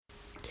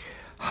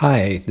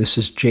Hi, this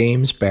is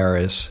James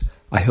Baraz.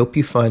 I hope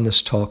you find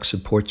this talk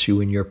supports you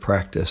in your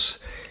practice.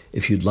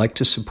 If you'd like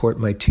to support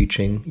my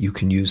teaching, you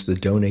can use the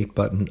donate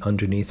button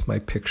underneath my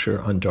picture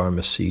on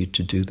Dharma Seed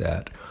to do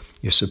that.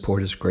 Your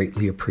support is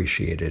greatly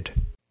appreciated.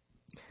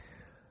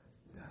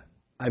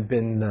 I've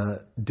been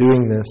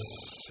doing this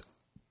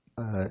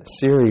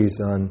series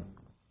on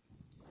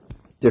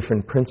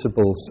different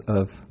principles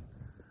of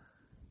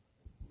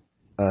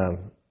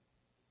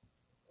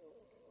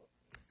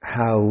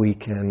how we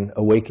can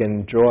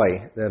awaken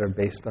joy that are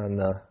based on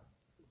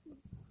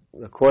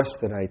the course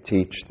that I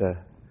teach, the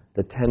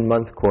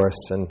 10-month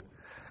course, and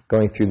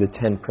going through the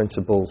 10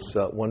 principles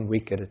 1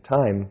 week at a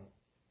time.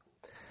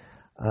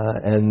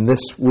 And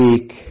this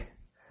week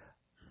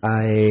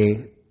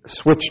I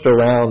switched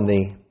around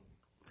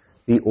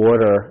the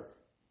order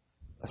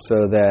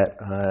so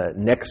that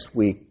next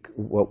week,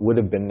 what would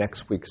have been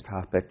next week's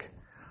topic,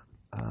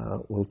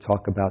 we'll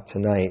talk about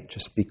tonight,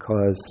 just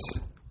because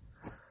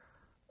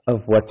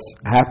of what's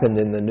happened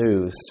in the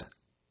news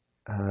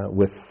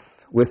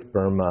with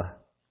Burma.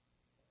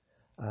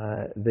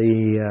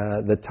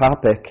 The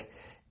topic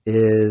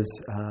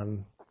is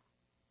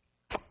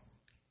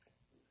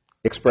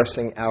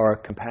expressing our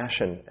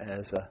compassion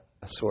as a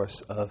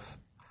source of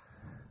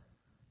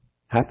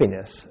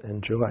happiness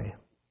and joy.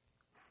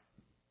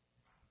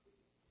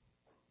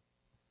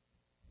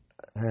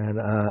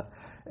 And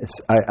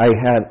I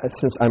had,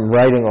 since I'm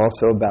writing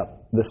also about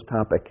this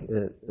topic,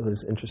 it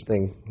was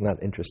interesting,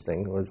 not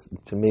interesting,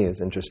 to me it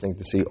was interesting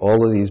to see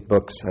all of these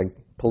books. I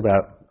pulled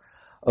out,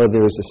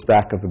 there was a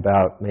stack of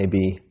about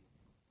maybe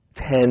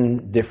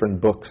 10 different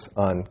books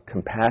on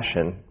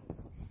compassion,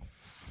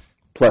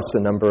 plus a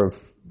number of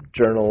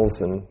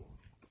journals and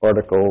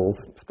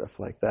articles and stuff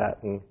like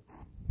that, and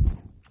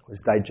I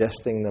was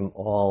digesting them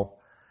all.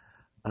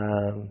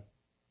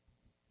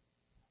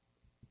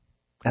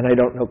 And I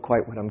don't know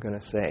quite what I'm going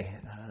to say.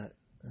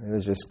 It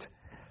was just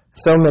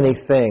so many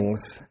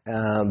things,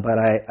 but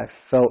I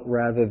felt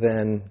rather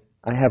than,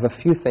 I have a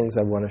few things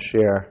I want to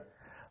share,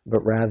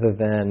 but rather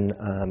than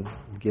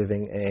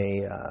giving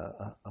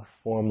a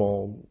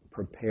formal,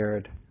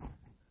 prepared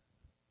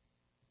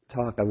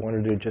talk, I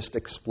wanted to just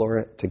explore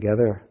it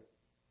together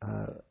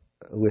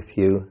with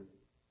you.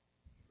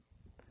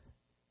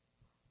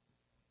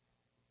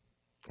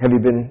 Have you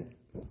been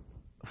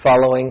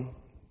following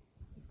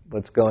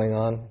what's going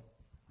on?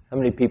 How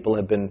many people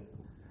have been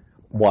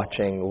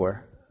watching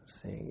or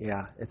seeing?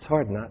 Yeah, it's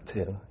hard not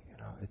to.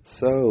 It's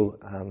so,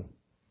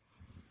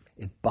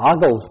 it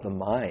boggles the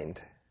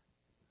mind,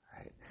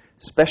 right?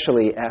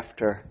 Especially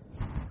after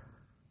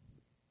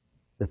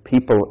the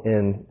people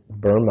in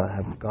Burma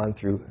have gone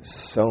through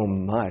so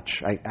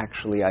much. I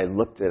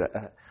looked at,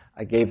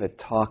 I gave a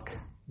talk,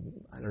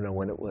 I don't know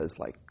when it was,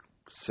 like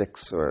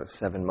 6 or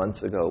 7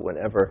 months ago,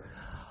 whenever,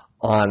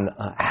 on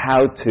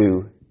how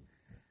to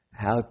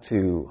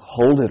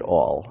hold it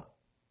all.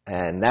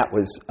 And that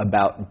was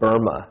about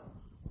Burma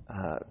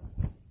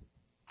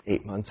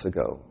 8 months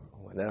ago,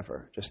 or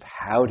whenever. Just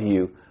how do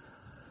you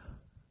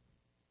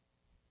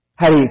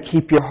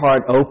keep your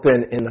heart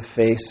open in the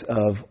face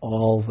of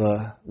all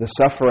the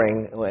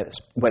suffering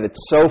when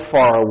it's so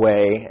far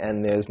away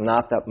and there's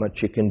not that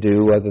much you can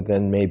do other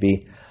than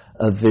maybe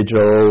a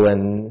vigil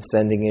and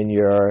sending in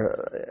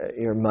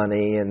your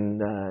money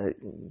and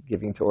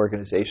giving to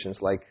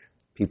organizations like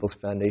People's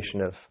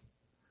Foundation of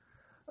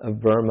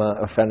Burma,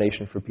 a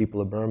Foundation for People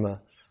of Burma.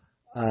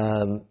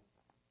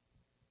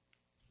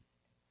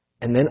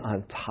 And then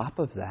on top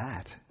of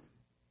that,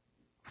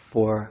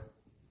 for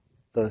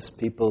those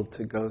people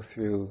to go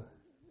through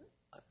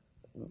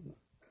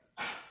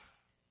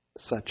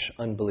such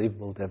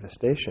unbelievable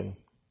devastation.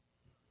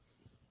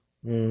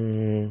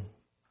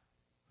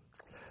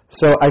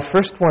 So I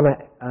first want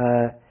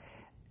to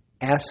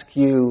ask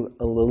you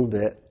a little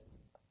bit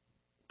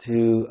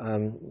to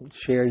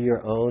share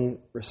your own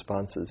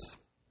responses.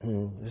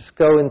 Just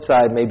go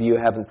inside. Maybe you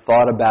haven't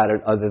thought about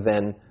it other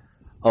than,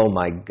 oh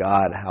my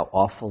God, how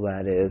awful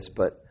that is.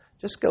 But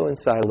just go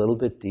inside a little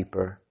bit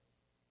deeper.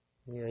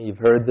 You've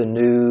heard the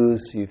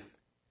news. You've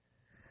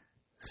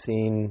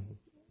seen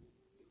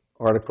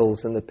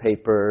articles in the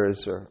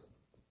papers or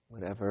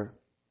whatever.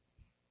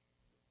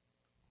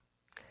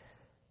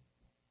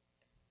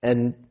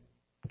 And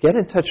get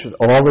in touch with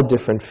all the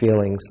different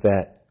feelings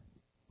that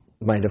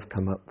might have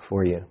come up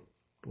for you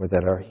or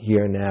that are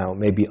here now,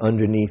 maybe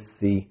underneath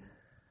the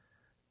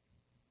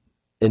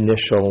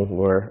initial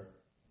or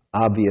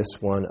obvious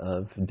one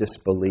of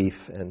disbelief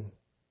and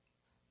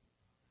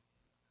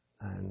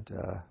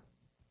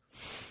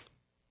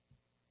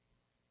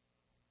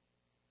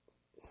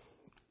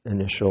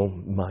initial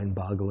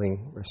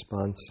mind-boggling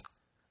response.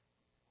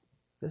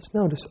 Just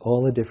notice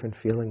all the different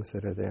feelings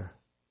that are there.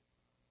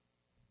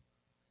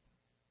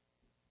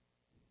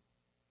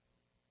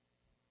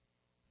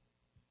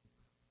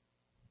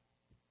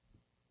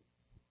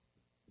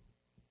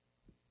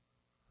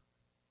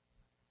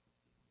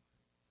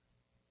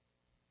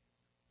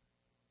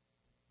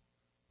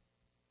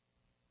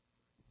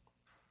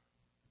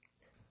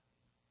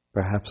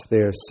 Perhaps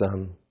there's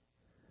some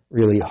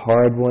really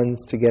hard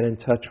ones to get in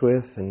touch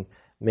with, and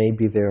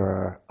maybe there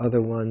are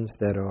other ones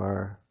that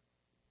are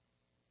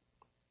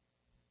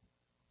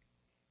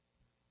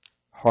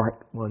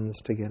heart ones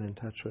to get in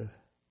touch with.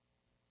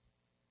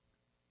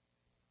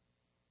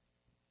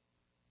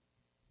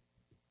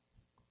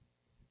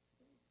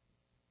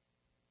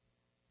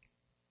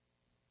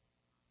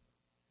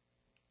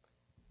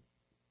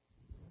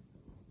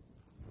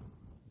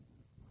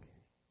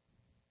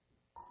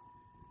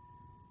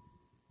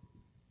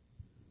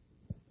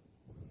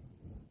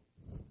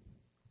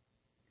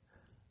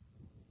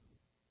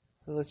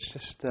 So let's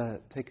just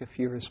take a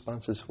few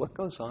responses. What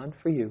goes on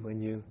for you when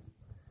you've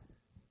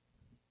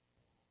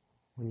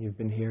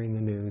been hearing the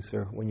news,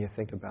 or when you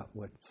think about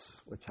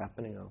what's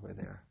happening over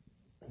there?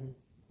 And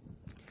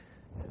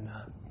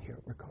here,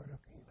 Ricardo,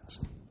 can you pass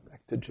it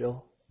back to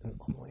Jill and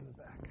all the way in the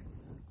back?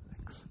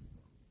 Thanks.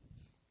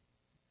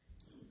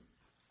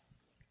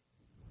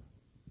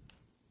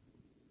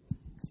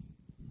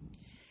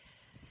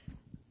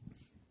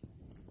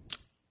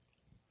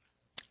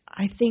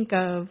 I think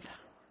of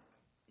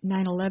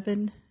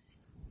 9/11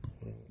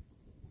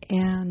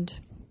 and...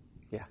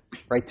 Yeah,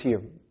 right to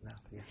your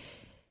mouth. Yeah.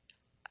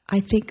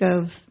 I think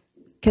of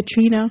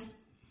Katrina.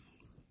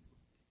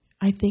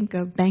 I think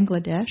of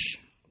Bangladesh.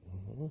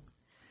 Mm-hmm.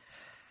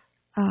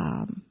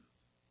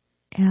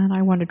 And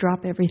I want to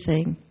drop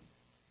everything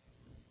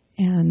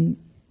and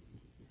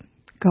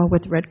go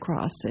with Red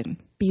Cross and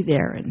be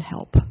there and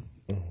help.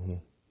 Mm-hmm.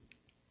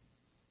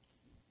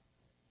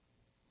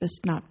 It's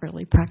not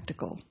really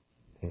practical.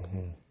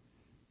 Mm-hmm.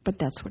 But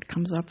that's what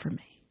comes up for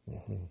me.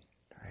 Mm-hmm.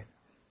 Right.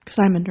 Because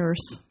I'm a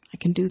nurse. I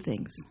can do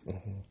things.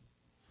 Mm-hmm.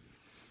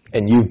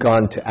 And you've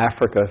gone to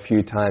Africa a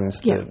few times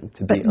to be on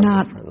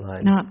the front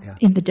lines. Not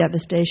in the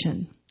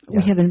devastation. Yeah.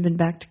 We haven't been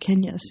back to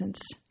Kenya since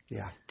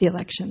the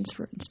elections,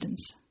 for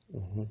instance.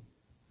 Mm-hmm.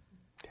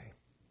 Okay.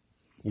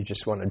 You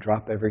just want to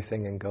drop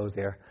everything and go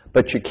there.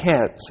 But you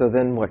can't, so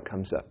then what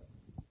comes up?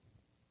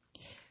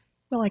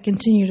 Well, I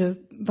continue to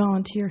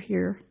volunteer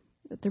here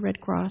at the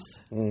Red Cross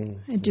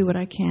and do what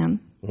I can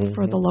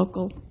for the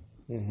local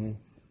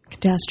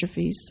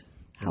catastrophes,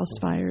 house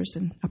fires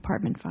and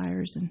apartment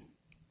fires and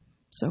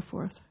so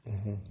forth.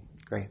 Mm-hmm.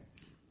 Great.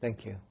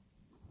 Thank you.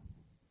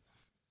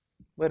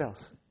 What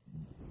else?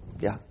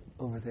 Yeah,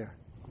 over there.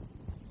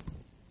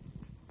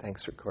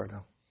 Thanks,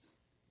 Ricardo.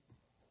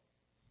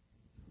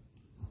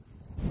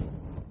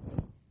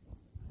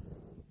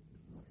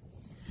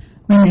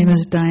 My name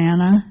is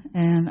Diana,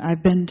 and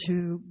I've been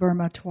to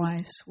Burma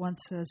twice,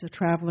 once as a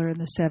traveler in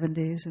the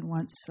 70s and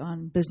once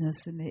on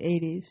business in the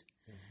 80s.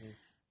 Mm-hmm.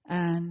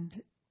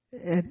 And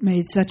it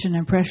made such an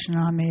impression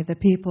on me. The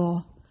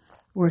people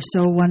were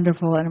so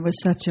wonderful, and it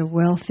was such a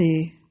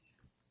wealthy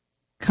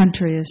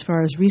country as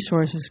far as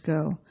resources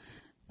go.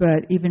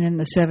 But even in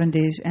the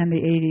 70s and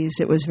the 80s,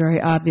 it was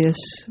very obvious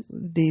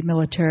the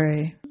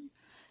military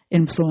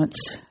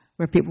influence,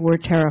 where people were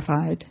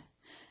terrified.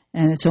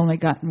 And it's only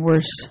gotten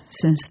worse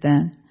since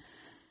then.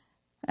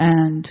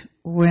 And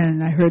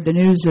when I heard the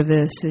news of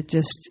this,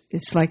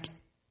 it's like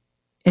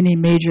any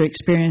major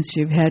experience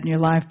you've had in your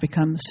life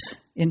becomes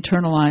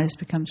internalized,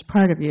 becomes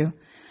part of you.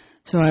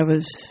 So I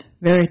was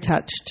very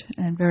touched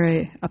and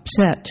very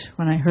upset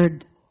when I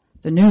heard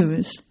the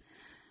news.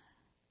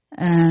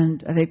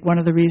 And I think one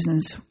of the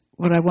reasons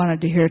what I wanted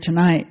to hear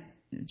tonight,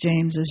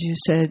 James, as you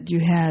said,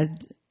 you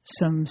had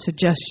some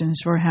suggestions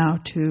for how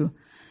to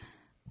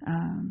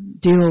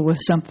deal with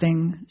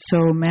something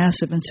so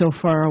massive and so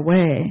far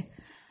away,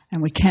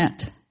 and we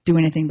can't do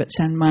anything but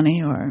send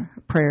money or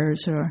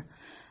prayers. Or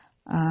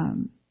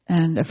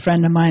and a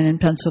friend of mine in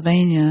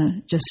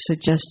Pennsylvania just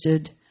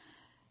suggested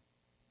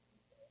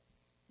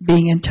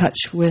being in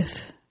touch with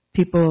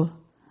people,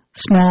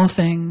 small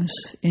things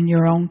in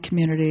your own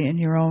community, in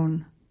your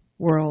own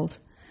world.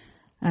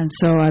 And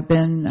so I've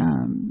been,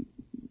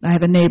 I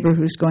have a neighbor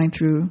who's going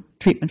through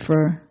treatment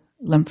for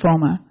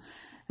lymphoma.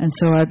 And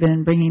so I've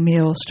been bringing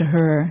meals to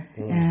her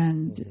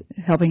and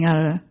helping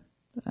out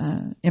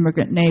an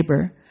immigrant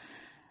neighbor.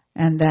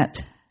 And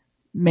that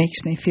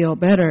makes me feel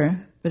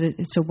better, but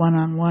it's a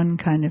one-on-one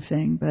kind of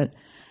thing. But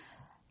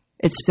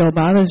it still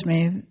bothers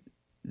me.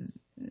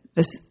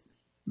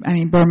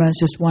 Burma is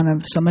just one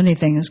of so many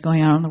things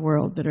going on in the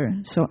world that are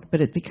so, but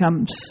it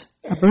becomes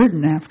a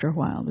burden after a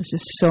while. There's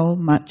just so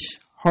much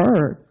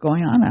horror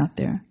going on out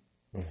there.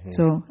 Mm-hmm.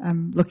 So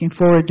I'm looking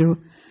forward to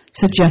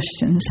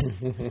suggestions.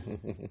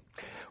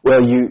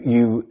 Well,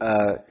 you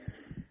are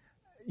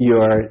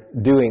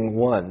doing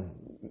one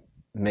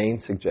main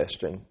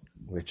suggestion,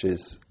 which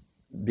is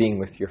being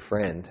with your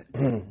friend,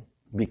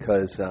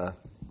 because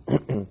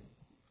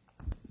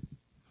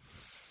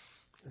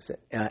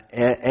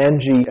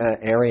Angie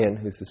Arian,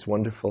 who's this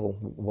wonderful,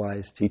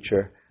 wise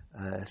teacher,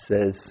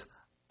 says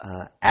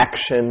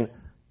action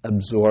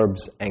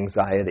absorbs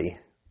anxiety.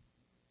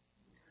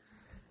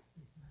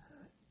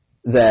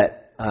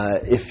 That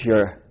if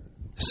you're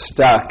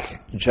stuck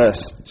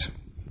just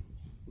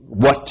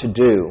what to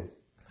do,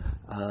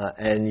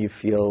 and you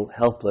feel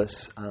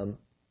helpless,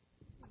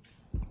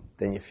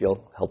 then you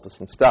feel helpless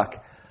and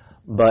stuck.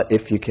 But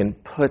if you can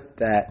put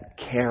that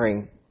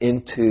caring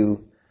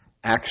into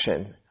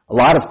action. A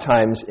lot of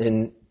times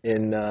in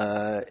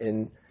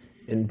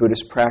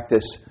Buddhist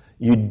practice,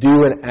 you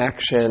do an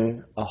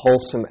action, a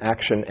wholesome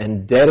action,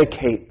 and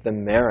dedicate the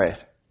merit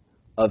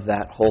of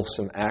that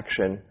wholesome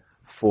action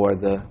for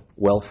the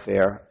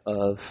welfare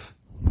of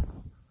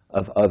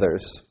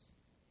others,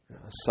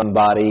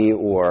 somebody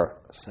or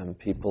some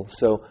people.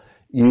 So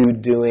you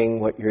doing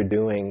what you're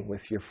doing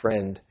with your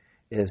friend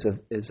is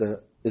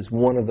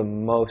one of the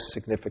most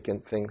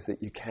significant things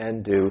that you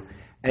can do,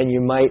 and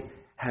you might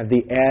have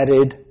the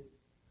added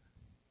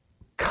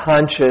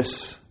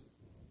conscious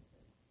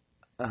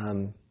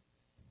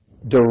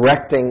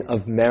directing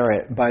of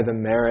merit by the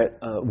merit,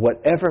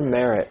 whatever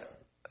merit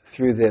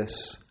through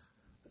this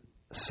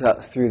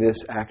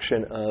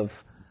action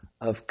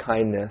of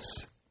kindness,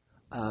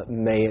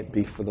 may it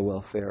be for the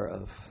welfare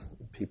of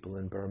people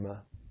in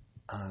Burma,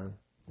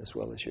 as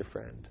well as your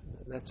friend.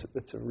 That's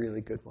a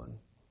really good one.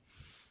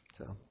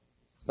 So,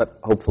 but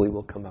hopefully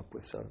we'll come up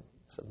with some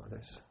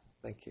others.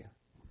 Thank you.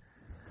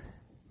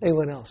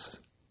 Anyone else?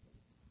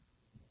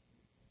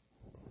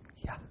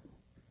 Yeah.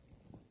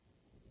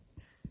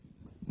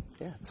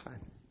 Yeah, it's fine.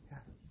 Yeah.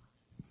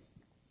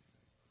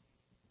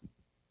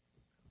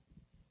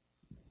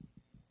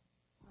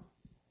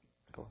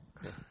 Cool.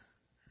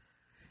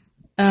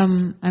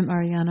 I'm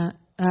Ariana.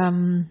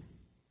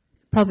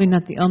 Probably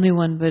not the only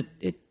one, but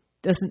it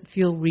doesn't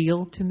feel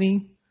real to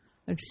me.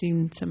 I've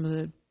seen some of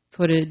the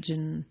footage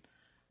and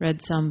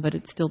read some, but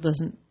it still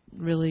doesn't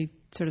really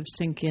sort of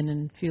sink in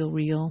and feel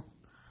real.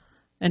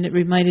 And it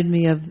reminded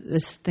me of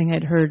this thing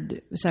I'd heard.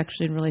 It was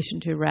actually in relation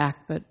to Iraq,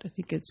 but I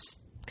think it's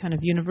kind of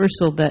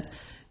universal that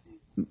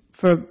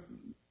for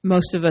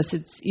most of us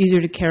it's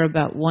easier to care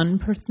about one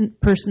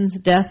person's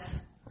death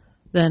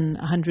than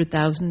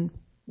 100,000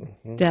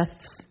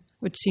 deaths,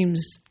 which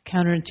seems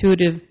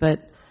counterintuitive,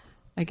 but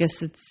I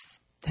guess it's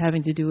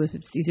having to do with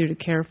it's easier to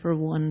care for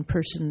one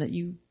person that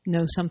you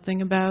know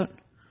something about.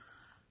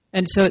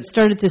 And so it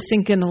started to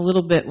sink in a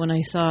little bit when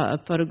I saw a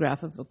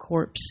photograph of a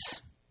corpse,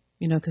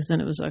 because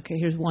then it was, okay,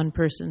 here's one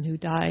person who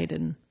died,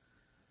 and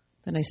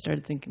then I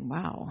started thinking,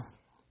 wow,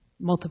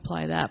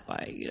 multiply that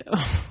by,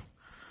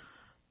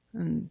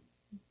 and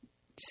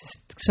it's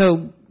just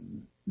so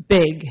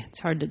big, it's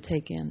hard to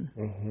take in.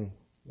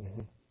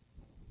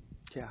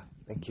 Yeah,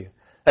 thank you.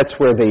 That's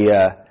where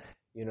the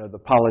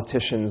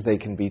politicians, they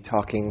can be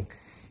talking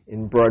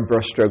in broad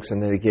brushstrokes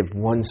and they give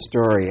one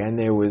story. And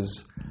there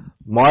was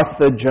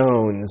Martha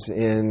Jones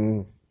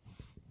in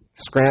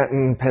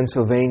Scranton,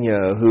 Pennsylvania,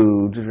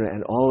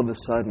 and all of a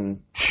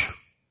sudden,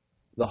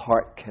 the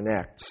heart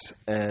connects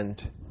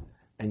and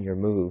you're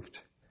moved.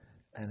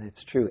 And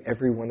it's true,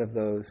 every one of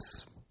those,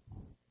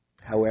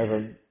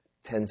 however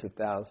tens of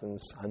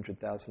thousands,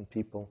 100,000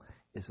 people,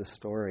 is a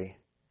story.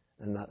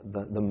 And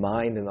the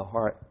mind and the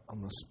heart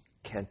almost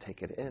can't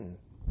take it in.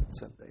 It's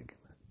so big.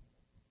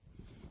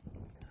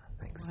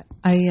 Thanks.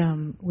 I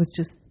was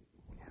just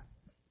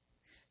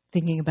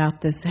thinking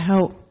about this,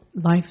 how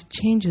life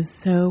changes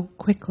so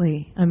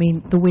quickly. I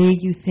mean, the way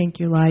you think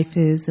your life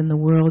is and the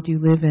world you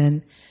live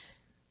in,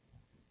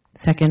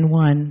 second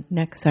one,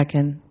 next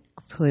second,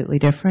 completely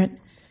different.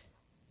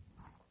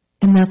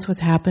 And that's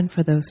what's happened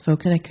for those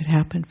folks, and it could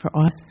happen for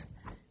us.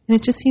 And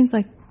it just seems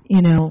like,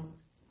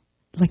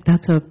 like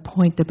that's a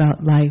point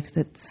about life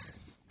that's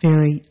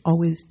very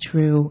always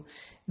true,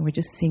 and we're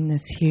just seeing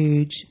this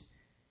huge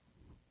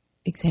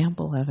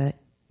example of it.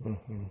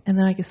 And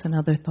then I guess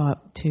another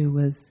thought too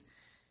was,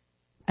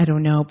 I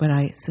don't know, but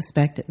I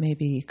suspect it may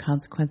be a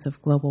consequence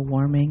of global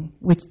warming,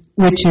 which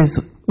they,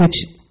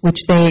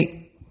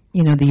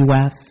 the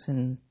U.S.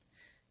 and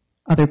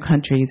other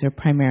countries are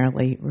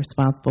primarily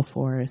responsible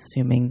for,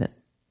 assuming that,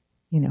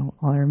 all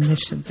our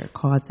emissions are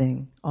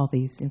causing all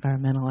these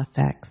environmental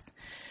effects.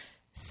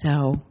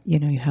 So,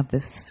 you have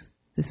this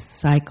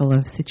cycle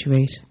of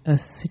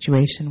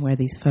situation where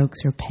these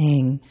folks are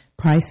paying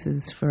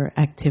prices for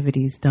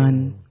activities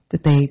done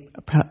that they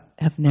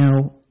have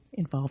no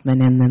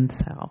involvement in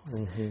themselves.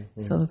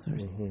 So those are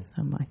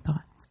some of my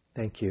thoughts.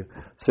 Thank you.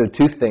 So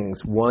two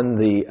things. One,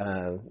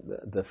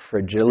 the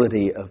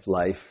fragility of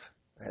life,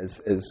 as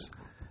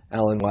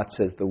Alan Watts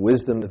says, the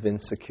wisdom of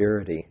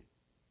insecurity.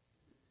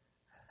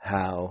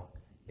 How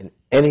in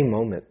any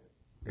moment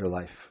your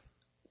life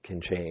can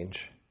change.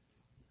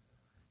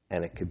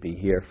 And it could be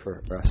here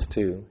for us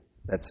too.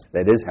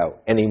 That is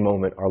how any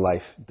moment our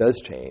life does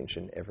change.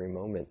 In every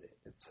moment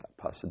it's a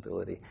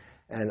possibility.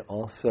 And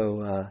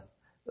also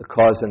the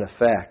cause and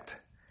effect.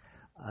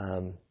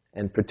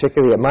 And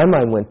particularly, my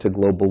mind went to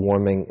global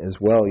warming as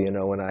well.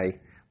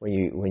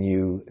 When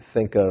you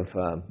think of,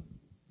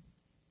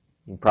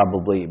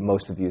 probably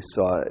most of you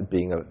saw it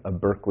being a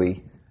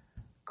Berkeley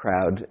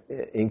crowd,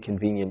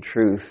 Inconvenient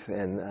Truth,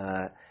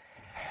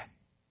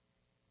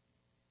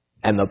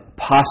 and the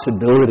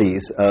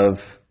possibilities of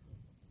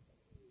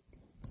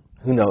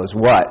who knows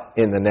what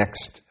in the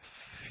next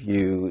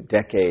few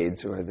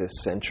decades or this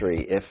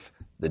century if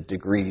the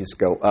degrees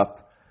go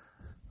up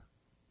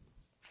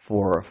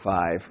 4 or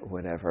 5 or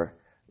whatever,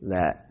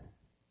 that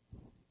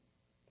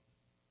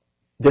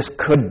this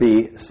could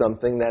be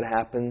something that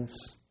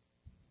happens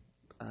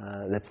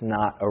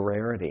not a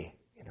rarity.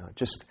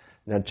 Just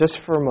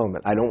for a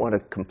moment, I don't want to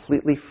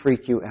completely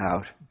freak you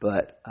out,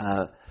 but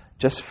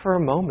just for a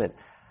moment,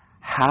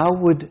 how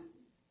would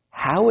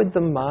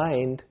the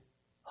mind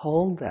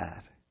hold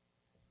that?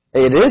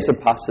 It is a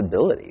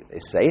possibility. They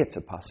say it's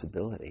a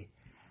possibility.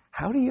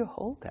 How do you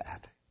hold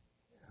that?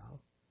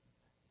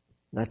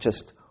 Not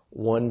just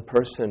one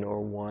person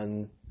or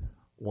one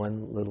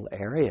little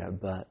area,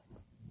 but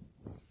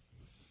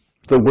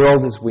the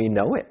world as we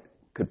know it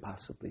could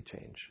possibly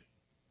change.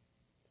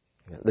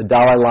 The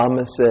Dalai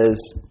Lama says,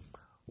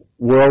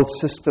 world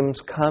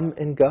systems come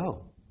and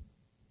go.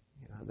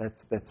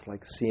 That's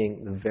like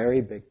seeing the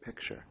very big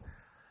picture.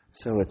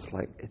 So it's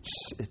like it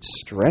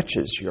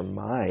stretches your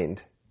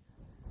mind.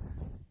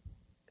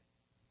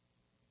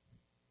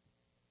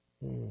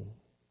 So,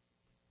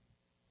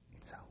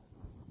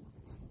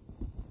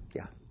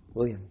 yeah,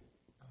 William.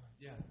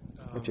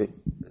 Would you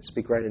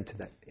speak right into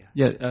that?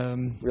 Yeah.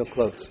 Real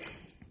close.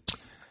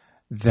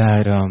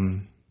 That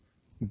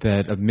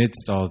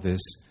amidst all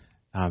this,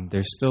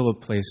 there's still a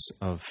place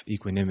of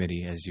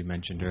equanimity, as you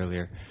mentioned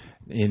earlier,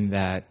 in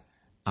that,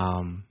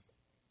 and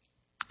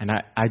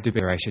I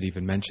debate, or I should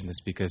even mention this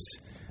because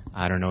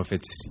I don't know if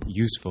it's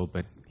useful,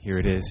 but here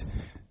it is,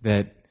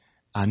 that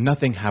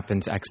nothing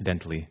happens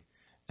accidentally,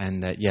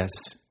 and that yes,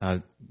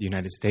 the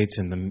United States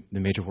and the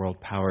major world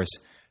powers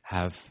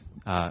have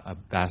a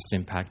vast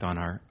impact on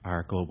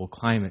our global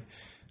climate,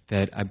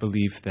 that I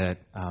believe that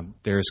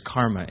there is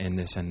karma in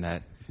this, and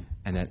that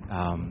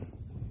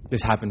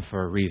this happened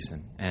for a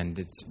reason, and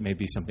it's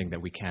maybe something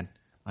that we can't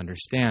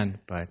understand,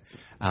 but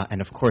and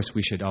of course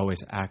we should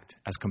always act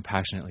as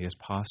compassionately as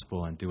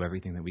possible and do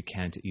everything that we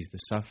can to ease the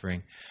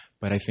suffering.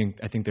 But I think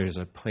there's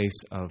a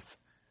place of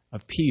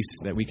peace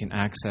that we can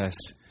access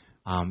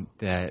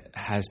that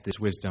has this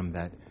wisdom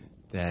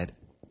that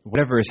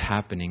whatever is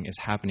happening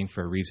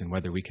for a reason,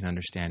 whether we can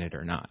understand it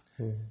or not.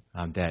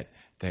 That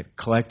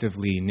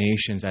collectively,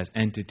 nations as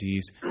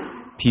entities,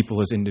 people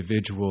as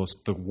individuals,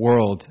 the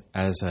world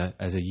as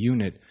a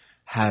unit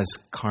has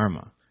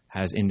karma,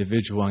 has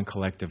individual and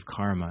collective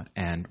karma,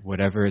 and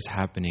whatever is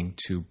happening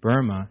to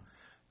Burma,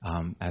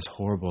 as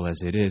horrible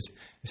as it is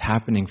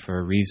happening for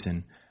a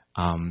reason.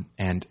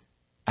 And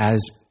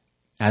as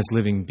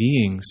living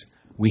beings,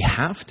 we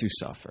have to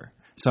suffer.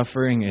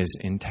 Suffering is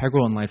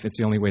integral in life. It's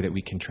the only way that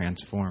we can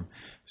transform.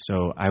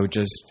 So I would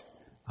just,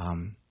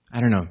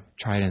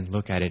 try to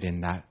look at it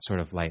in that sort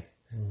of light.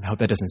 I hope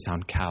that doesn't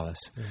sound callous.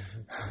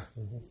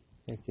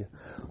 Thank you.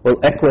 Well,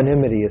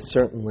 equanimity is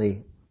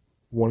certainly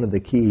one of the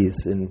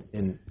keys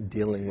in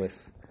dealing with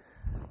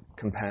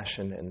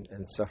compassion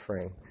and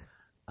suffering.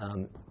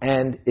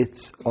 And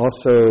it's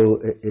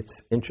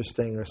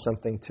interesting or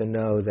something to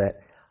know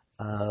that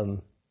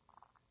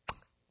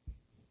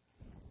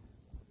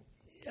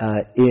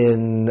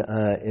in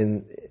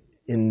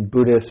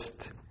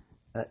Buddhist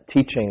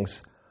teachings,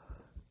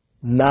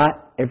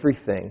 not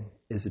everything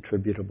is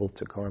attributable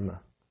to karma.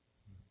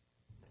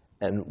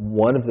 And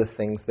one of the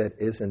things that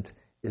isn't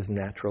is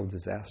natural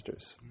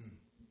disasters.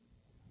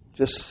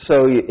 Just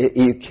so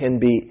it can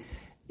be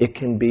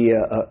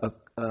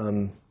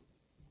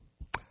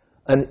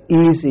an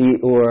easy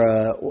or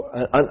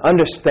an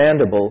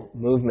understandable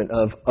movement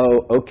of,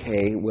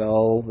 okay,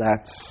 well,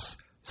 that's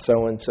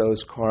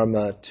so-and-so's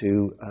karma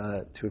to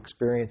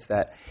experience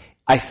that.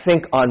 I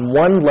think on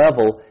one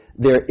level,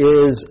 there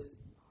is,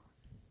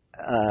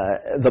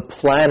 the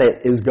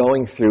planet is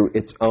going through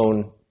its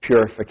own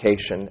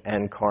purification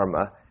and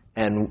karma.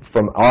 And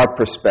from our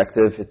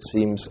perspective, it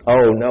seems,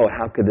 oh no,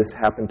 how could this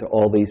happen to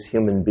all these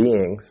human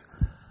beings?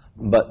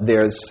 But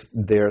there's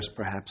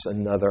perhaps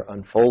another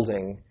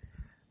unfolding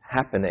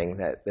happening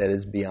that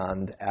is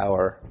beyond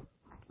our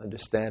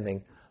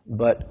understanding.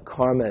 But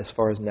karma, as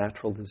far as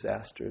natural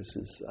disasters,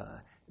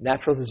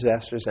 natural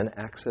disasters and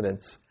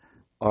accidents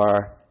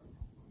are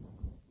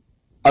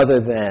other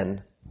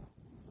than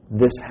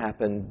this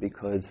happened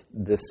because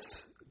this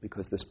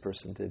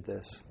person did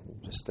this.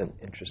 Just an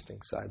interesting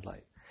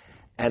sidelight.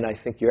 And I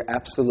think you're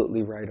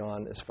absolutely right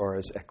on as far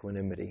as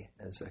equanimity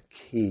as a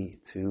key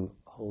to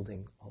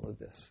holding all of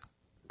this,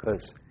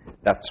 because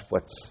that's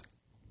what's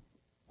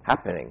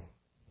happening.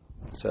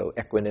 So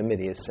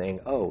equanimity is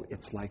saying, oh,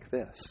 it's like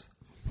this.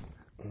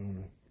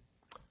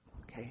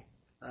 Okay.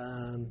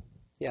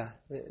 Yeah.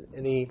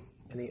 Any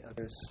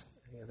others?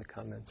 Any other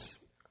comments?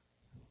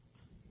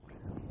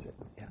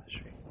 Yeah,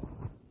 sure.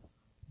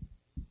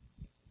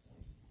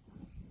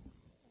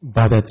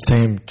 By that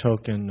same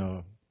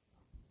token,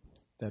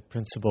 that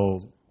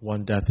principle,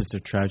 one death is a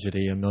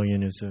tragedy, a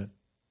million is a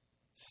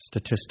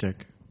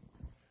statistic.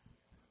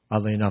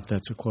 Oddly enough,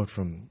 that's a quote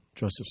from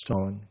Joseph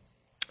Stalin.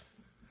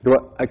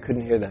 I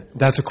couldn't hear that.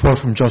 That's a quote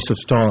from Joseph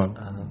Stalin,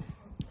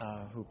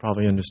 who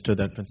probably understood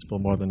that principle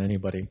more than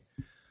anybody.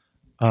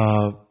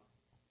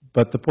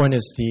 But the point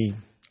is,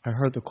 I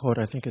heard the quote,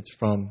 I think it's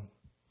from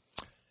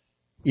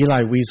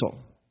Eli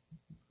Wiesel,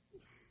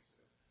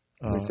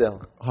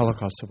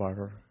 Holocaust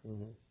survivor.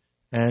 Mm-hmm.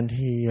 And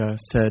he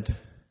said,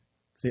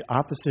 the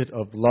opposite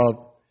of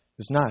love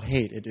is not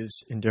hate, it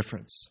is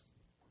indifference.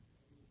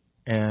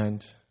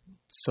 And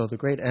So the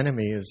great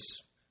enemy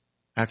is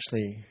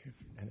actually,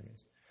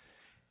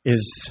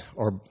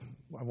 or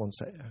I won't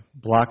say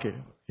block it,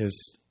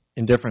 is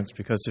indifference,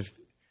 because if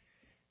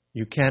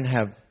you can't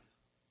have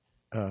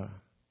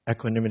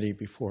equanimity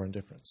before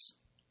indifference,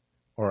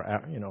 or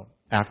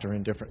after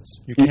indifference.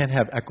 You can't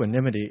have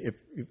equanimity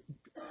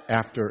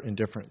after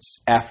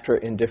indifference. After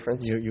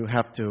indifference? You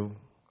have to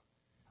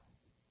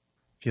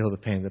feel the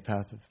pain, the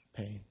path of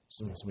pain,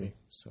 so to speak.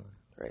 So,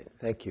 great,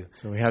 thank you.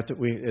 So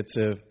it's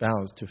a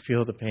balance to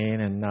feel the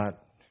pain and not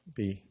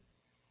be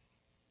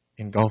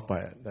engulfed by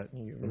it. That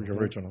your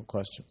original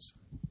questions.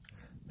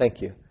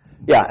 Thank you.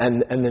 Yeah,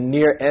 and the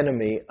near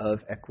enemy of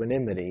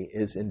equanimity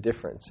is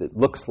indifference. It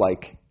looks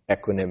like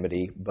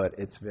equanimity, but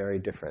it's very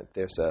different.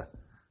 There's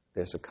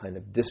a kind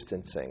of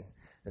distancing.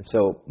 And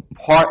so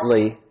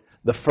partly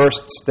the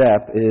first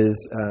step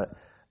is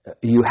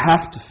you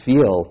have to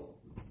feel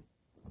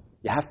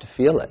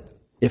it.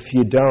 If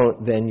you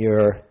don't, then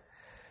you're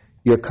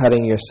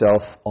cutting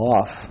yourself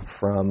off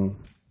from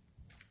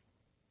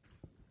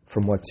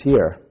what's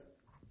here.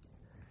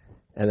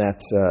 And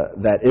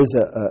that is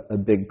a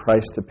big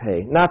price to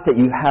pay. Not that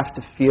you have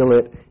to feel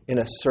it in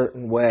a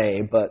certain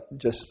way, but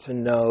just to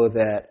know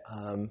that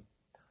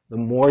the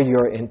more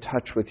you're in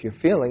touch with your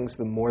feelings,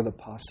 the more the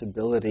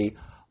possibility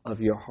of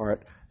your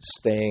heart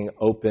staying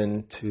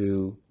open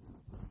to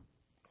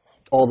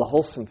all the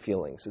wholesome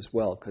feelings as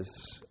well, because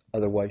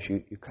otherwise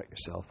you cut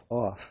yourself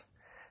off.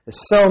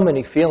 There's so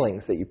many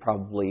feelings that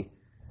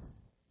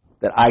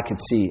I could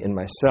see in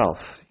myself.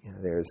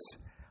 There's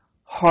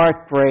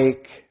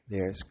heartbreak,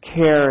 there's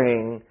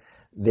caring,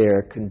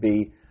 there can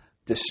be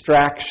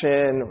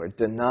distraction or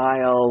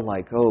denial,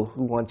 like, oh,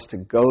 who wants to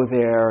go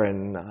there,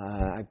 and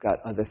I've got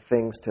other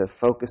things to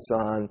focus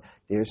on.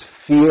 There's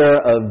fear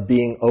of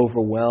being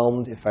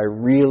overwhelmed. If I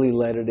really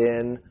let it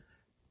in,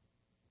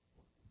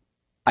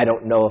 I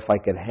don't know if I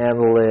could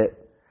handle it.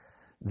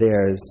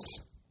 There's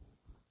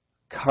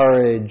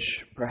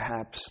courage,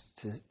 perhaps,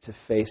 to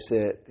face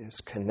it. There's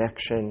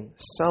connection,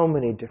 so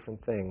many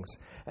different things.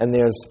 And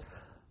there's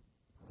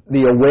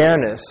the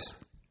awareness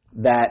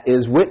that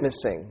is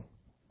witnessing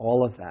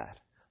all of that.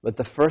 But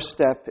the first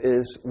step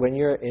is when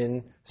you're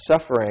in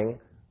suffering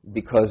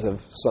because of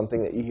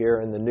something that you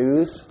hear in the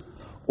news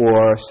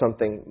or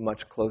something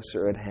much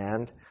closer at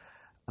hand,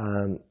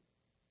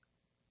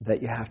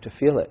 that you have to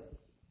feel it.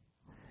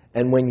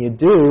 And when you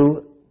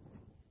do,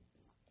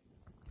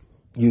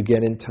 you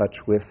get in touch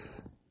with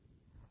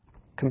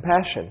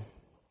compassion,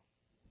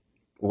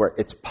 or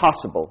it's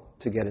possible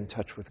to get in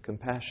touch with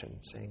compassion,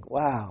 saying,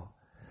 wow,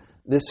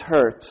 this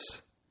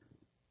hurts.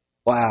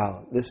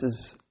 Wow, this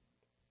is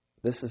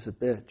a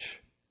bitch,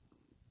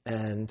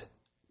 and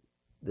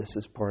this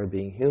is part of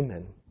being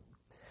human.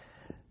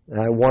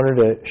 And I wanted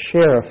to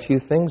share a few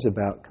things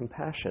about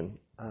compassion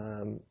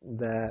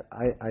that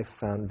I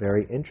found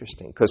very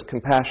interesting, because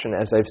compassion,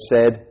 as I've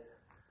said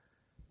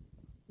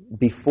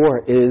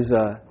before, is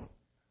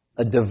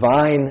a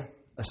divine,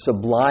 a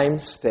sublime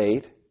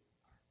state.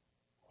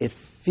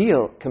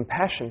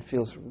 Compassion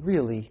feels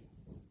really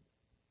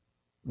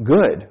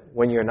good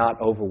when you're not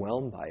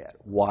overwhelmed by it.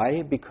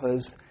 Why?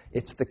 Because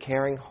it's the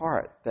caring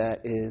heart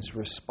that is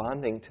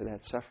responding to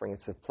that suffering.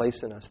 It's a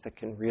place in us that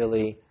can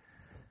really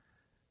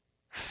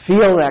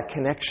feel that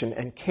connection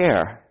and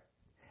care.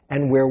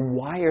 And we're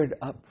wired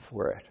up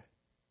for it.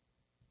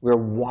 We're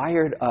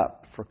wired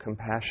up for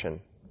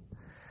compassion.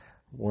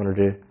 I wanted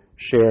to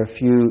share a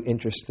few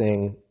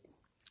interesting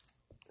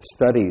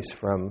studies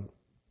from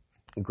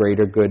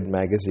Greater Good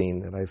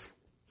magazine that I've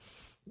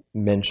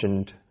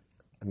mentioned.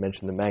 I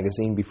mentioned the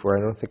magazine before.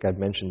 I don't think I've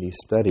mentioned these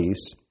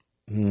studies.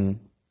 No.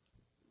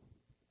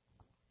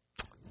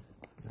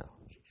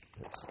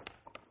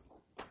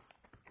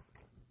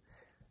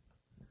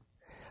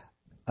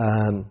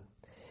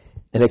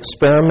 An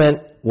experiment,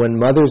 when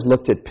mothers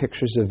looked at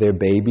pictures of their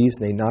babies,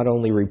 they not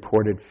only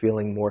reported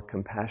feeling more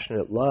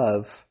compassionate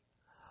love,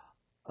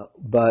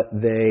 but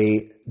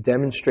they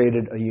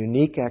demonstrated a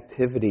unique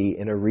activity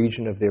in a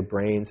region of their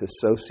brains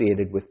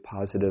associated with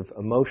positive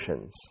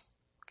emotions.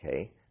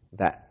 Okay,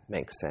 that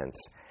makes sense.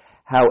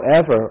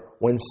 However,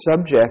 when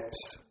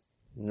subjects,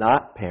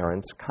 not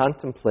parents,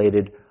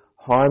 contemplated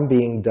harm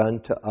being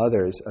done to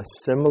others, a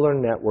similar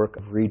network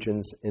of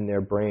regions in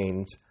their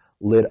brains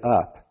lit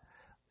up.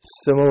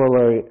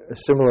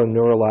 Similar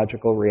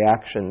neurological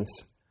reactions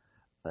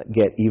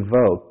get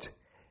evoked,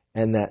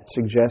 and that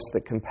suggests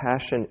that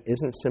compassion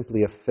isn't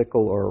simply a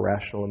fickle or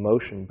irrational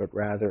emotion, but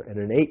rather an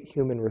innate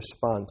human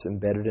response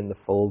embedded in the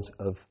folds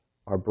of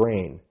our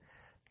brain.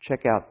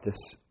 Check out this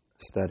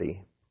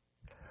study.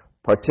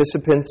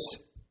 Participants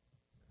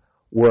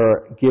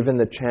were given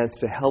the chance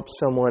to help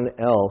someone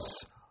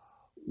else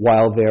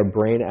while their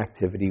brain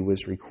activity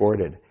was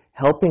recorded.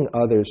 Helping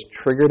others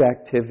triggered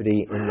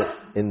activity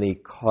in the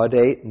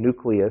caudate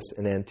nucleus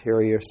and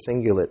anterior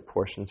cingulate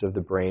portions of the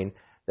brain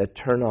that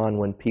turn on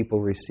when people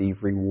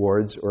receive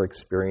rewards or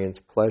experience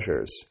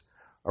pleasures.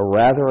 A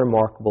rather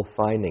remarkable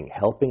finding.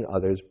 Helping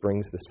others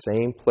brings the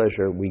same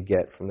pleasure we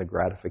get from the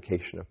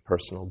gratification of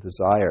personal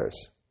desires.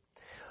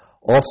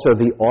 Also,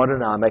 the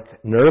autonomic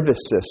nervous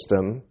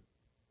system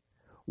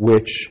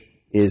which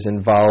is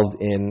involved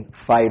in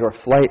fight or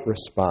flight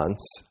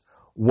response.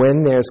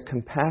 When there's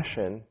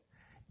compassion,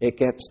 it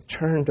gets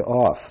turned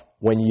off.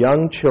 When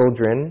young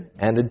children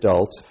and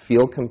adults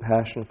feel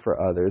compassion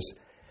for others,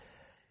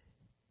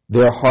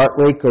 their heart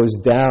rate goes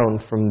down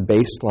from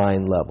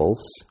baseline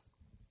levels,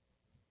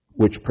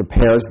 which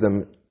prepares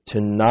them to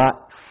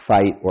not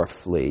fight or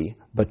flee,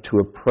 but to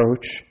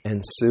approach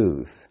and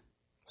soothe.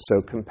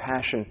 So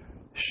compassion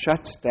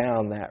shuts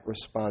down that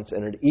response,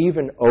 and it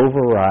even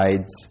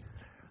overrides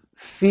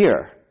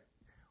fear.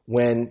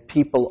 When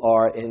people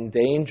are in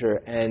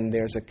danger and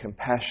there's a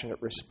compassionate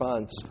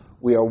response,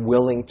 we are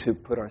willing to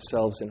put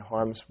ourselves in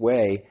harm's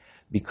way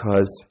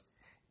because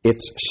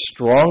it's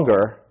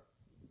stronger.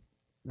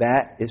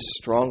 That is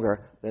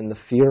stronger than the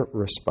fear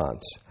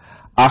response.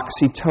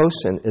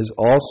 Oxytocin is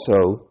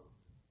also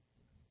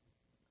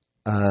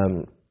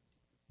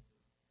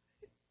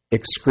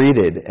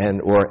excreted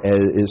or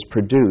is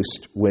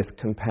produced with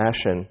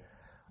compassion.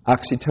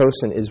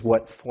 Oxytocin is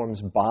what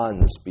forms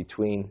bonds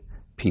between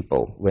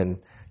people. When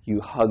you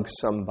hug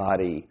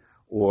somebody,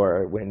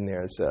 or when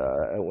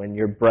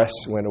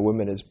when a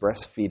woman is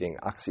breastfeeding,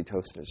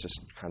 oxytocin is just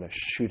kind of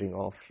shooting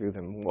all through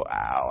them.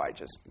 Wow, I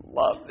just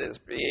love this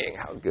being.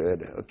 How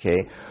good. Okay.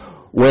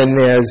 When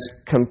there's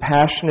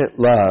compassionate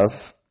love,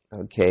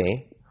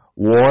 okay,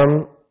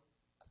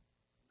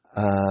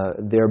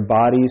 their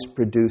bodies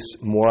produce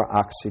more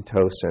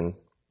oxytocin.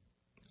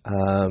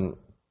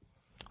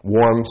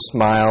 Warm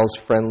smiles,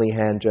 friendly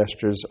hand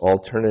gestures,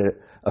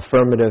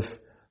 affirmative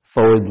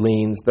forward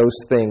leans, those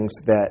things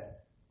that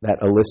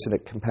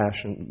elicit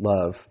compassionate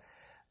love.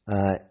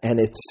 And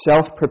it's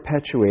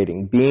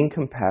self-perpetuating. Being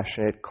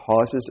compassionate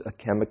causes a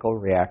chemical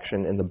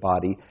reaction in the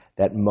body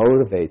that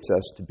motivates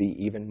us to be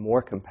even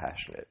more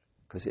compassionate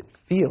because it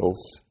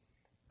feels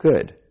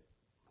good.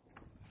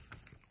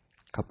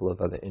 A couple of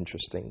other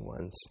interesting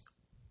ones.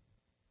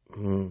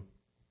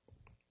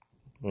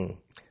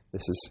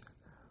 This is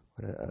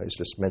what I was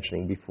just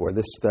mentioning before.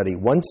 This study,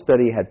 one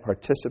study had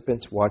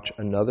participants watch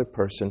another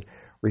person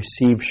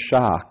receive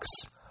shocks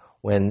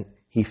when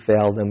he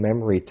failed a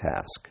memory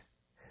task.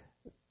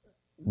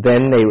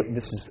 Then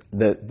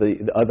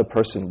the other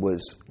person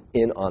was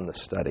in on the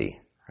study,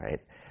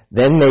 right?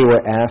 Then they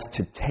were asked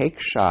to take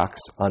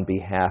shocks on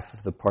behalf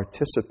of the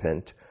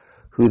participant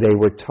who they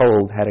were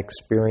told had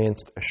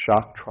experienced a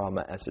shock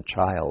trauma as a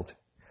child.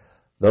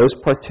 Those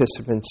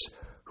participants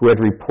who had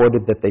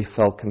reported that they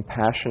felt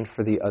compassion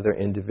for the other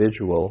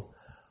individual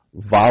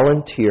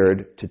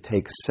volunteered to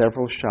take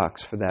several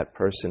shocks for that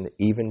person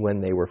even when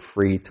they were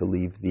free to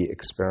leave the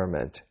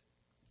experiment.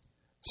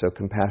 So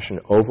compassion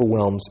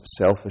overwhelms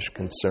selfish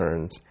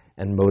concerns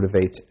and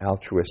motivates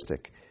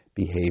altruistic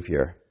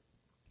behavior.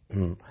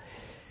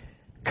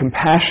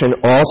 Compassion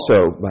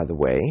also, by the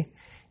way,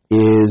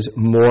 is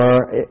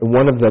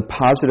one of the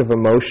positive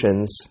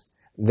emotions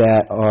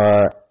that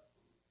are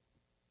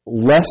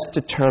less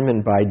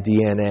determined by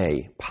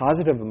DNA.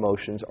 Positive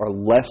emotions are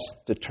less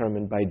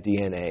determined by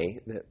DNA,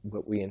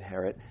 what we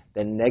inherit,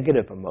 than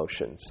negative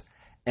emotions.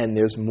 And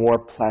there's more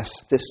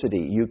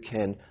plasticity. You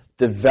can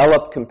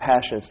develop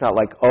compassion. It's not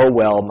like, oh,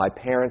 well, my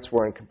parents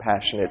weren't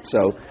compassionate, so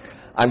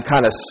I'm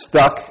kind of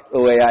stuck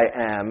the way I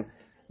am.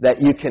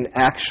 That you can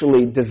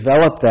actually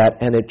develop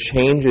that, and it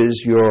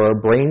changes your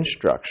brain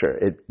structure.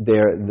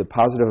 The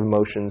positive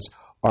emotions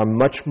are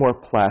much more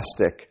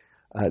plastic.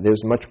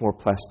 There's much more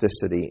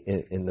plasticity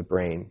in the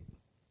brain.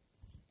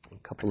 A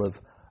couple of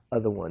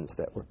other ones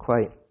that were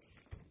quite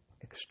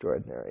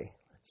extraordinary.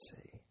 Let's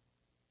see.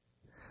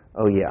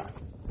 Oh, yeah.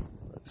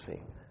 Let's see.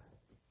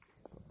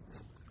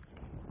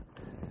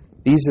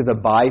 These are the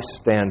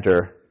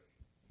bystander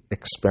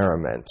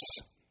experiments.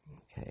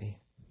 Okay.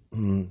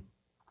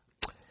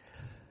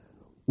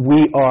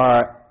 We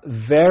are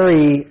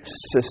very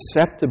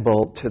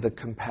susceptible to the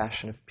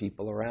compassion of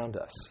people around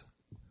us.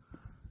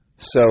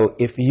 So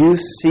if you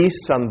see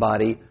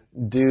somebody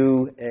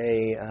do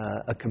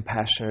a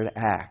compassionate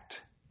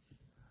act,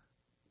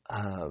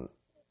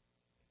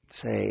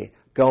 say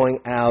going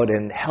out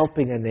and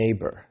helping a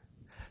neighbor,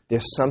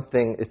 there's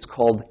something, it's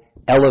called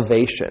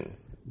elevation,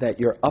 that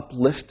you're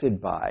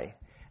uplifted by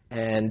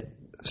and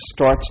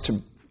starts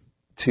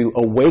to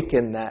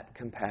awaken that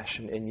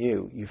compassion in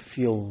you. You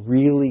feel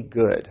really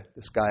good.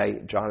 This guy,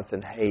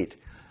 Jonathan Haidt,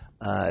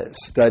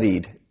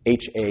 studied,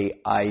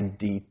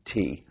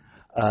 H-A-I-D-T,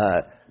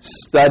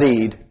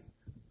 studied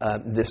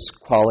this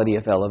quality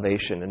of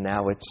elevation, and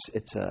now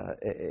it's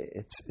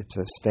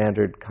a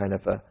standard kind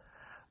of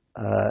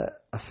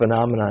a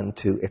phenomenon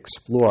to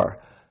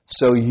explore.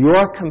 So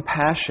your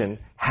compassion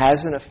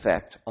has an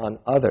effect on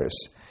others.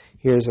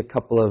 Here's a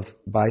couple of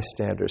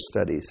bystander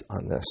studies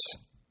on this.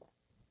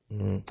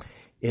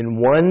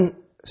 In one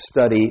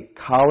study,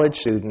 college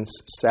students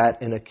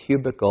sat in a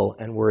cubicle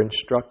and were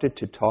instructed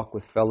to talk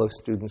with fellow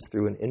students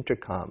through an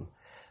intercom.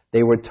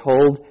 They were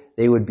told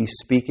they would be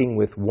speaking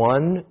with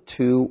 1,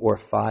 2, or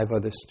 5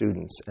 other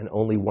students, and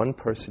only one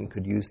person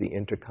could use the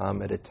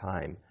intercom at a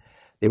time.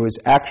 There was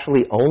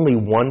actually only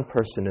one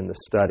person in the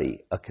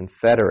study, a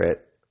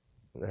Confederate,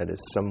 that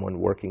is someone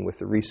working with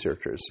the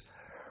researchers.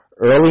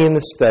 Early in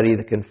the study,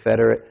 the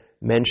Confederate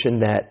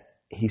mentioned that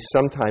he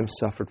sometimes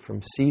suffered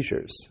from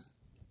seizures.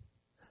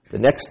 The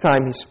next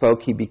time he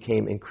spoke, he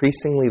became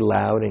increasingly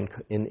loud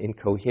and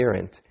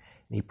incoherent,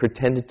 and he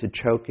pretended to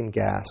choke and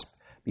gasp.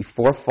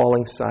 Before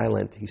falling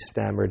silent, he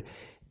stammered,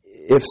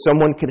 "If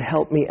someone could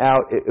help me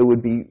out, it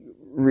would be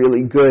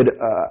really good.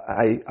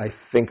 I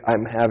think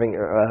I'm having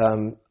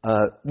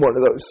one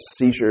of those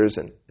seizures,"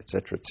 and et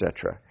cetera, et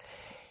cetera.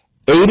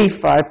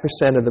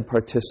 85% of the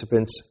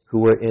participants who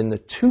were in the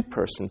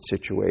two-person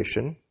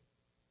situation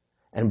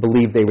and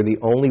believed they were the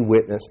only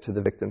witness to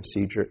the victim's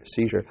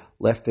seizure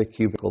left their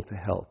cubicle to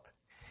help.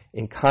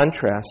 In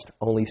contrast,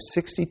 only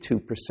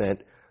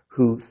 62%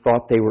 who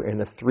thought they were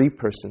in a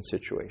three-person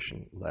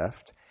situation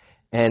left,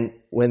 and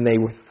when they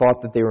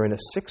thought that they were in a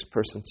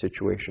six-person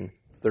situation,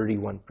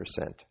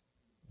 31%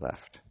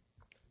 left.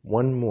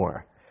 One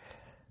more.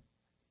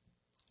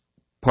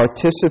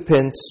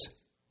 Participants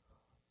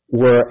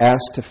were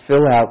asked to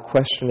fill out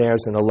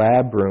questionnaires in a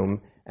lab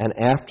room, and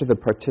after the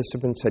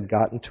participants had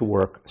gotten to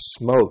work,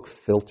 smoke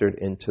filtered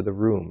into the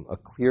room, a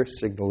clear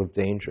signal of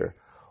danger.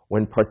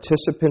 When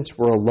participants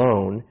were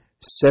alone,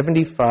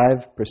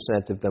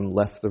 75% of them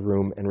left the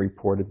room and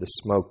reported the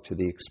smoke to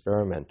the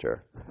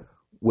experimenter.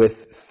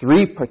 With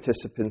 3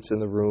 participants in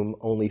the room,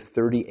 only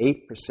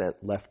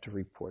 38% left to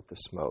report the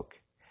smoke.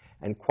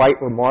 And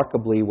quite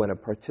remarkably, when a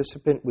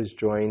participant was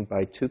joined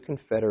by 2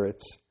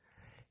 Confederates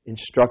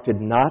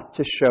instructed not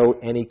to show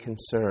any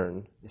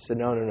concern, they said,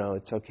 no,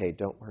 it's okay,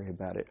 don't worry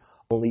about it.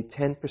 Only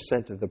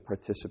 10% of the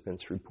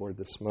participants reported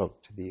the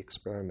smoke to the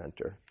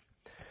experimenter.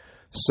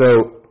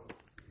 So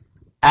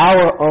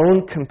our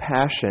own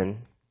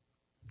compassion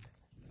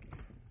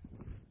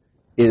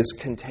is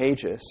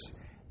contagious,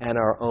 and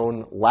our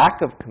own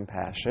lack of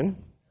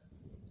compassion,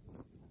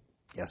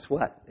 guess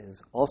what,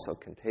 is also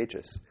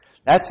contagious.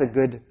 That's a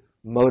good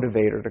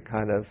motivator to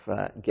kind of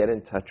get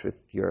in touch with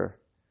your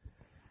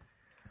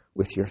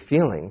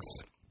feelings.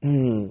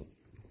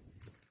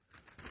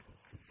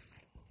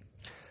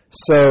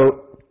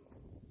 So,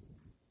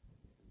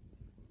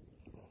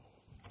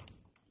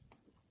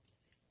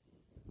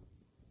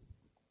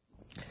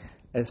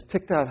 as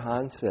Thich Nhat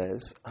Hanh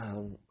says,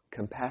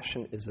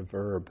 compassion is a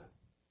verb.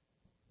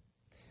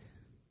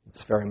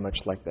 It's very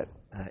much like that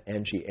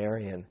Angie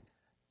Arian.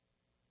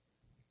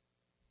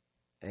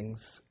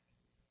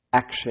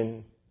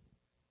 Action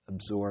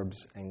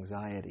absorbs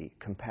anxiety.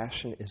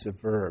 Compassion is a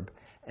verb.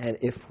 And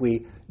if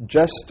we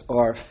just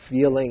are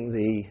feeling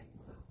the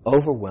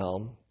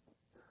overwhelm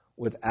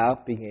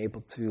without being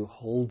able to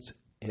hold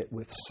it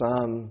with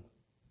some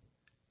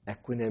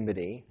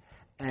equanimity,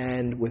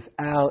 and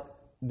without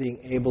being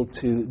able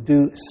to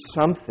do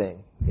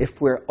something, if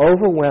we're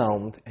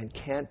overwhelmed and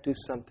can't do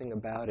something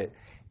about it,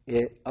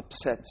 it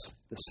upsets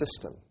the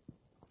system.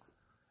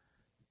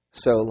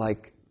 So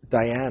like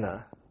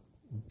Diana,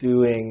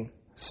 doing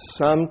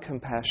some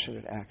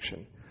compassionate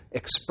action,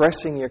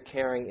 expressing your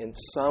caring in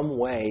some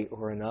way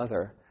or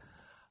another,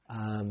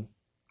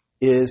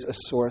 is a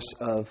source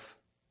of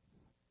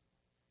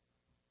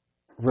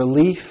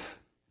relief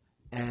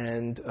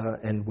and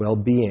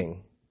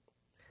well-being.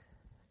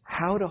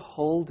 How to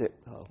hold it,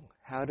 though?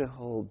 How to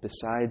hold,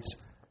 besides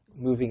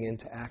moving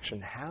into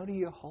action, how do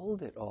you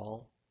hold it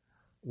all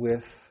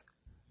with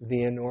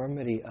the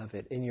enormity of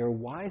it in your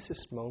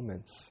wisest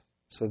moments?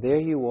 So there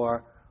you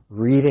are,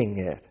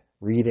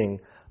 reading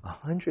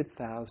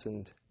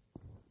 100,000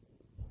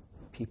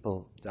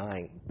 people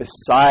dying,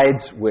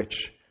 besides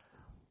which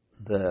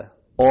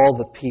all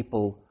the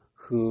people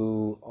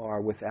who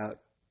are without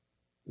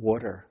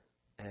water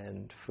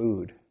and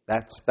food.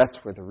 That's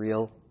where the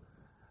real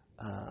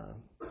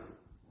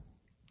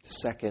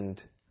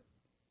second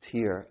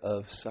tier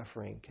of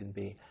suffering can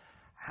be.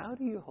 How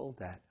do you hold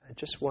that? I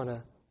just want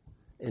to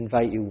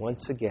invite you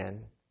once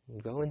again,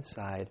 go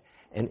inside,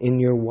 and in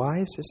your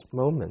wisest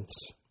moments,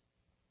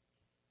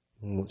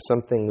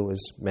 something that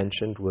was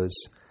mentioned was,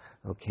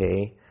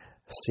 okay,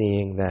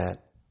 seeing that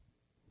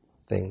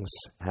things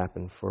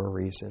happen for a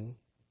reason.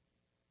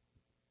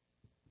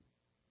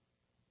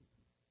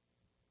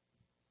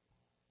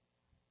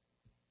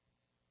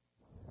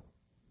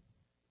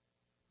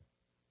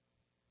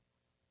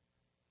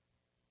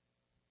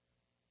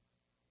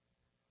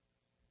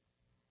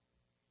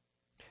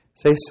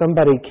 Say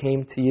somebody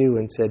came to you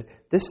and said,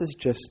 "This is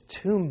just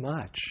too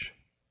much.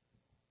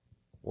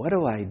 What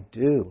do I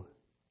do?"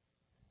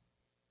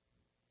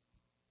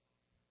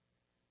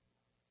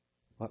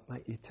 What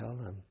might you tell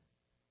them?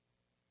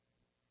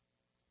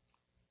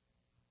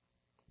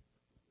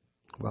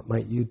 What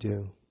might you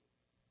do?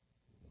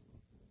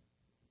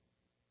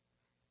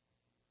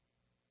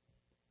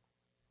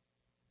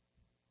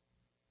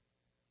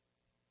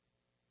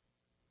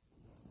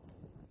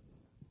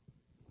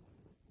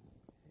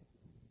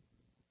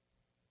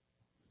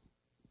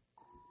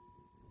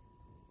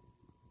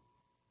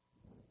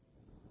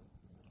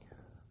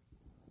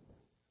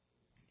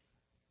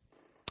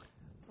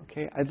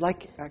 Okay, I'd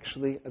like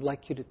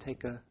you to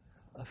take a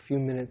few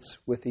minutes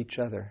with each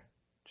other,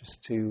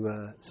 just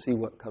to see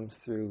what comes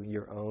through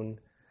your own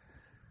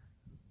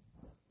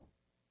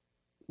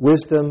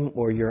wisdom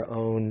or your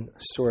own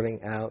sorting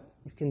out.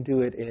 You can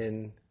do it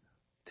in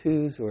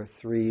 2s or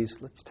 3s.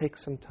 Let's take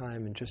some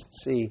time and just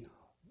see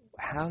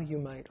how you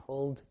might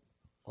hold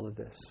all of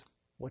this.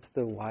 What's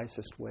the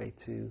wisest way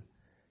to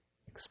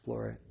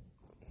explore it?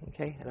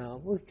 Okay,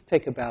 and we'll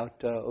take about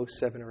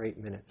 7 or 8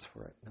 minutes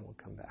for it, and then we'll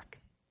come back.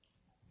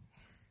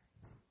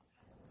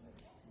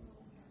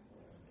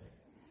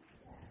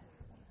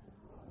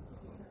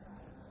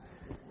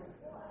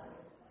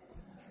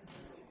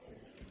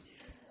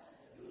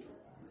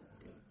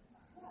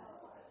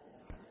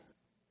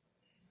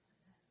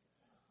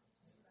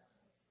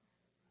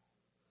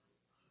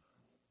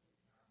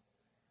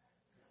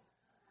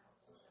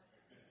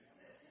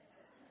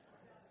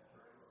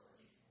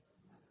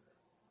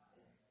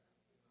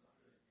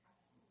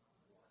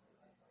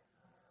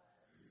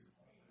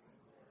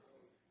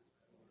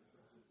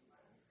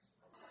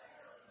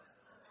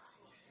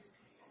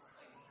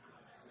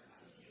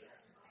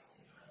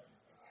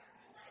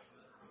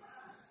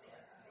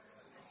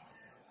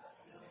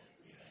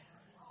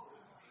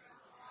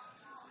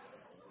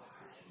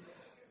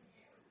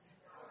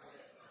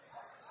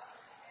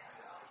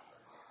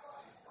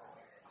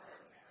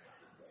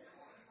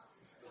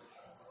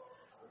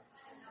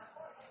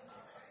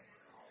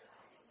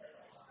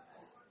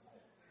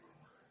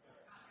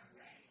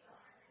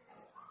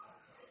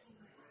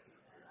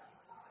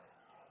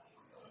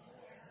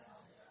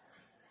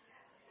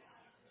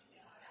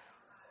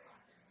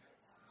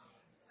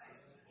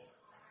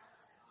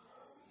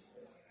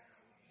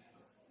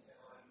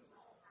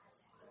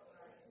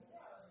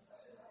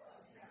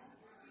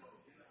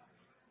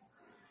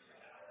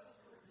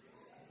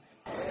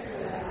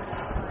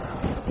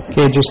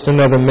 Okay, just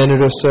another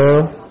minute or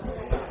so.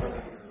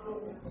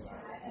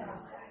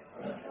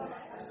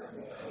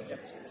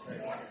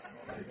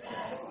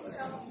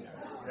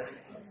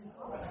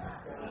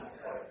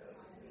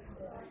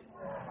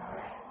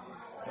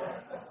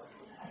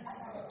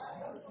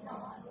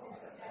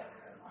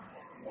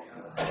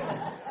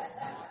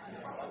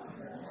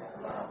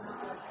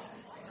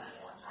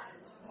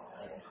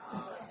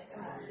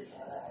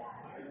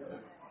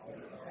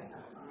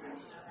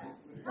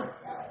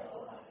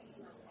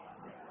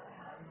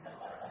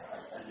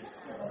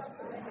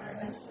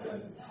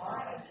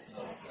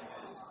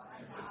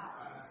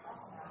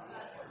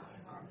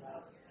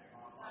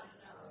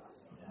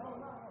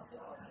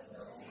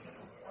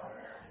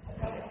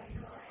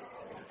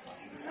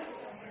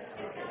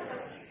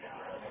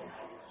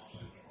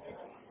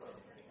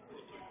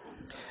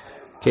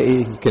 Okay,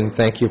 you can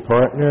thank your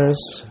partners.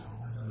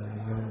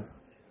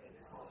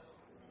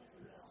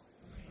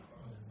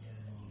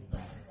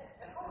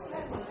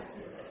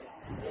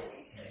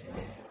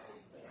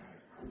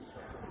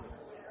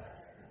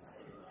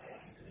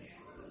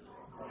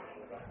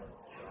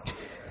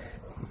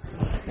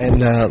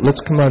 And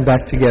let's come on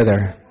back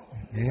together.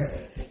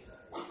 Okay.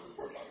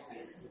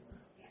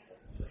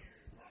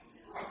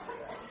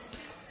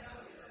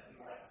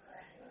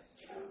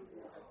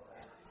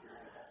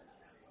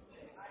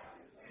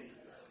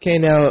 Okay,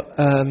 now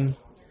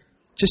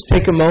just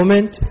take a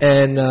moment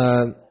and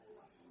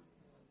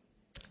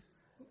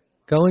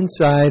go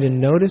inside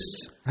and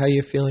notice how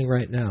you're feeling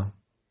right now.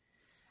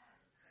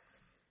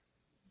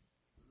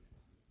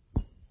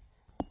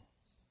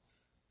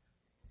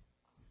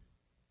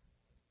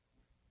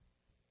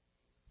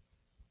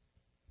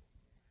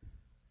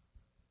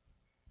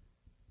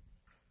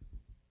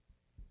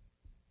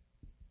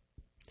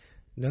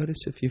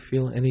 Notice if you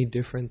feel any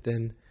different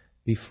than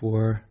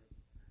before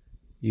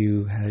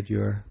you had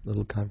your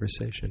little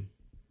conversation.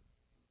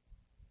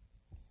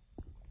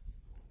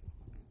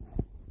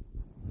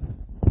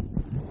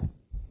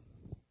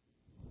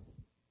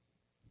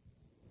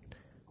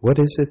 What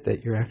is it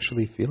that you're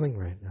actually feeling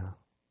right now?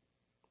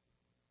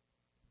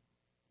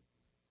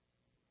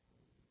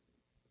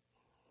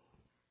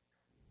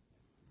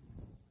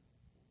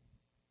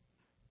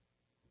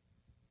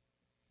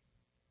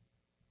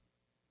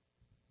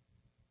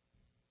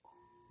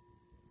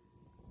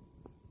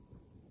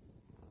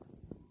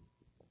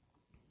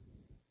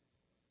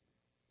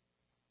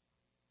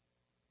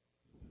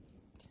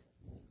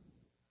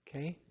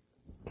 Okay.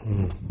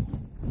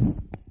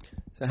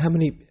 So how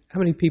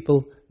many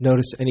people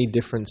notice any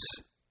difference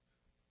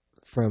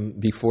from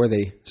before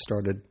they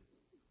started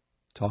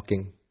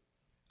talking?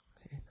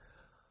 Okay.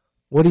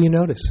 What do you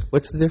notice?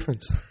 What's the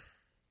difference?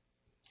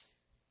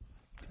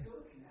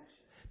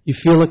 You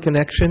feel a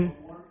connection?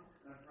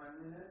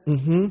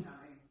 Mm-hmm.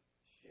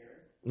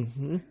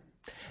 Mm-hmm.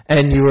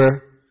 And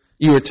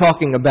you were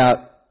talking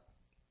about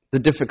the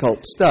difficult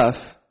stuff,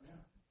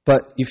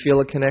 but you feel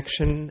a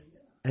connection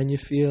and you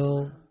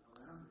feel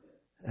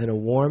and a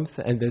warmth,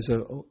 and there's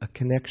a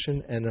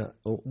connection and a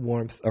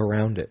warmth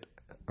around it,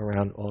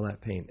 around all that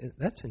pain.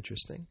 That's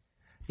interesting.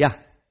 Yeah.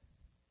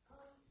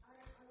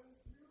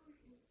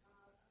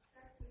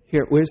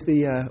 Here, where's the?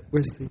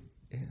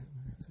 Yeah,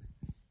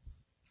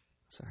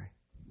 sorry.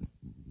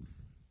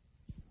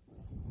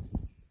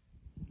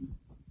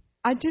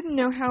 I didn't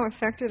know how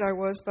affected I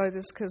was by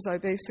this because I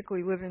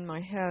basically live in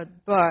my head,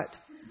 but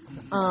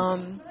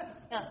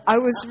I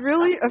was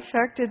really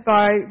affected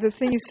by the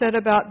thing you said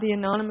about the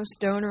anonymous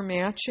donor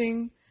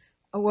matching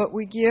what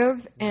we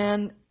give,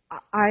 and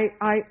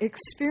I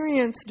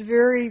experienced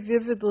very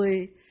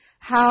vividly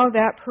how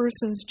that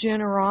person's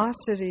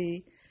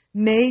generosity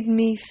made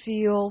me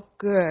feel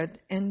good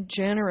and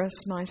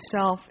generous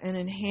myself, and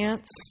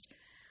enhanced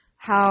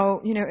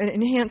it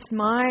enhanced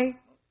my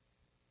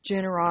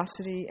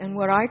generosity and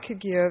what I could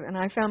give. And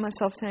I found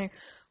myself saying,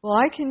 well,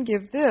 I can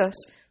give this,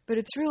 but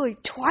it's really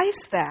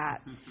twice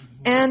that.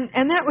 And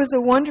that was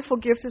a wonderful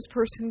gift this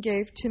person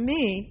gave to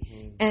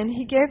me, and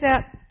he gave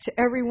that to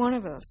every one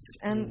of us.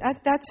 And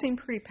that seemed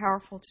pretty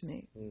powerful to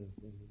me.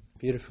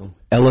 Beautiful.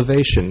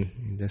 Elevation.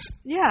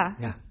 Yeah.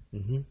 Yeah.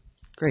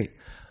 Great.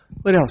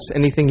 What else?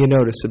 Anything you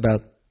notice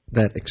about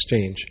that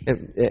exchange?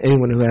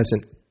 Anyone who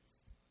hasn't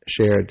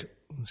shared?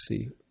 Let's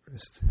see.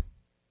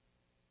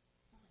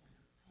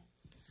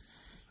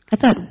 I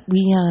thought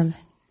we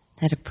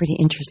had a pretty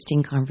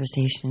interesting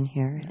conversation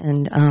here,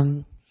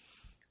 and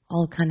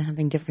all kind of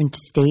having different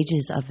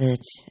stages of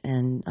it,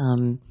 and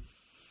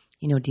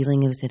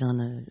dealing with it on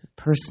a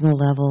personal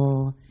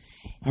level,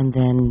 and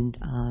then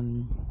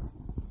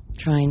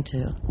trying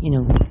to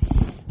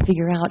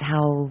figure out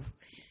how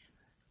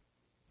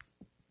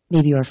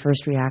maybe our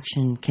first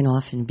reaction can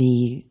often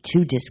be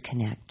to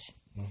disconnect,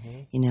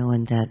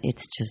 and that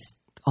it's just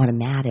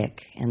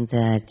automatic, and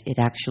that it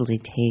actually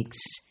takes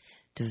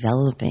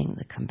developing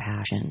the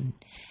compassion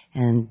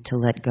and to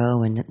let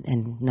go and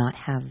not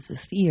have the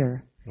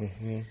fear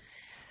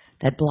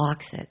that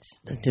blocks it,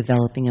 the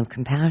developing of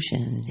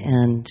compassion.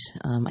 And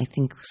I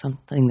think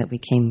something that we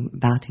came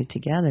back to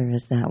together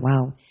is that,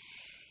 wow,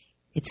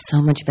 it's so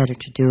much better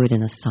to do it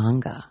in a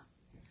sangha.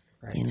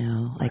 Right.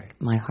 Like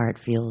my heart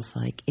feels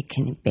like it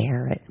can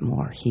bear it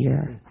more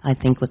here. I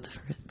think what the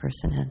first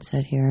person had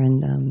said here.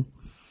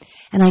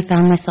 And I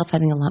found myself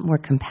having a lot more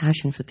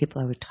compassion for the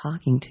people I was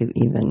talking to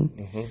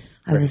even.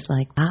 I was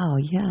like, wow,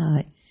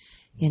 yeah,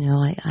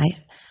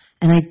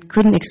 and I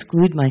couldn't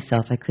exclude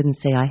myself. I couldn't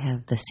say I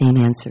have the same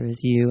answer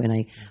as you and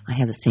I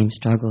have the same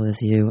struggle as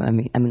you. I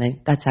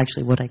mean, that's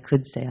actually what I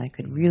could say. I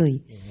could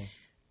really,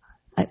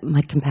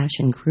 my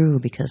compassion grew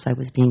because I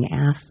was being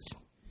asked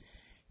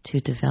to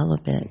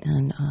develop it.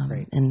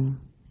 And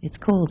it's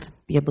cool to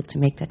be able to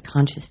make that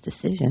conscious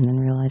decision and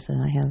realize that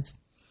I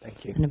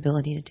have an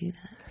ability to do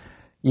that.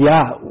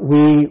 Yeah,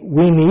 we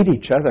need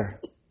each other.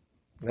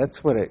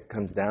 That's what it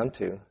comes down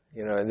to.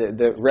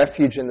 The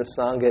refuge in the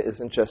Sangha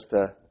isn't just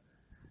a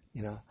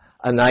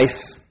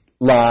nice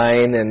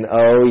line and,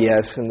 oh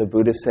yes, and the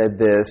Buddha said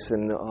this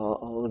and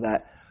all of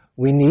that.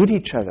 We need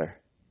each other.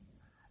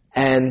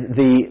 And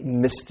the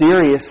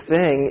mysterious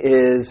thing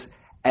is,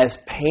 as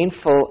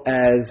painful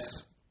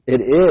as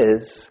it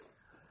is,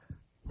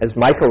 as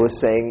Michael was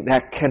saying,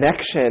 that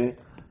connection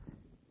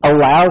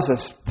allows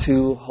us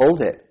to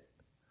hold it.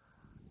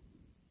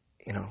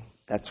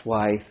 That's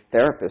why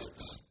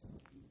therapists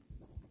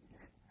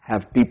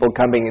have people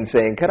coming and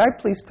saying, could I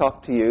please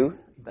talk to you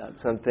about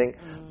something?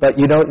 But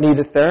you don't need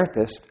a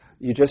therapist.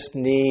 You just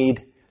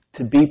need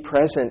to be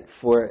present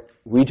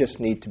we just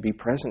need to be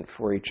present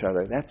for each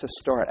other. That's a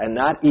start. And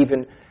not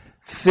even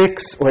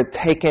fix or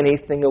take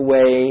anything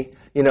away.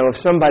 If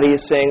somebody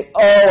is saying,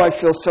 oh,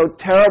 I feel so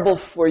terrible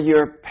for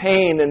your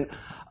pain, and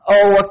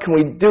oh, what can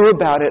we do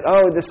about it?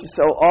 Oh, this is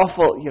so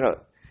awful,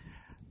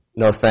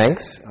 No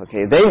thanks.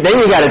 Okay, then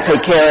you got to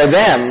take care of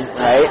them,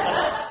 right?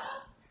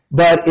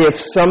 But if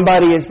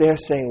somebody is there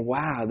saying,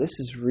 wow, this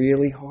is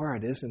really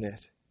hard, isn't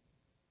it?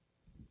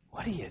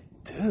 What do you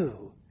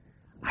do?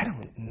 I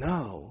don't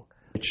know.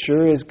 It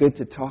sure is good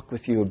to talk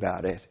with you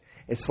about it.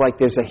 It's like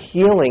there's a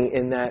healing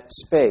in that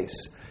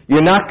space.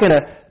 You're not going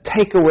to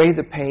take away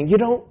the pain.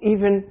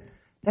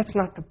 That's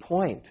not the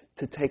point,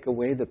 to take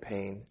away the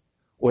pain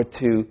or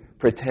to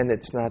pretend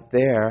it's not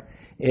there.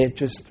 It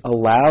just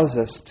allows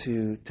us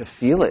to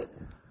feel it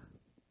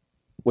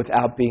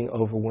without being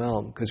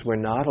overwhelmed, because we're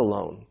not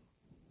alone.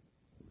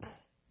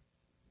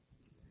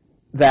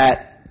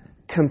 That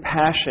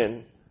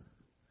compassion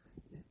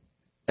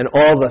and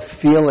all the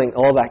feeling,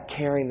 all that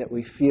caring that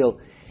we feel,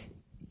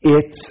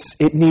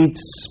 it needs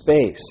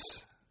space.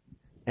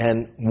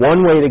 And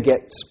one way to get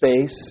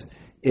space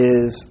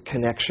is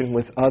connection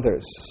with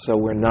others. So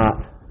we're not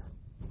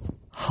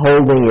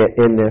holding it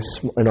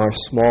in our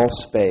small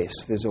space.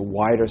 There's a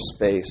wider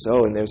space.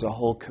 Oh, and there's a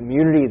whole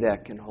community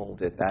that can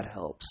hold it. That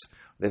helps.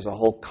 There's a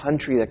whole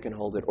country that can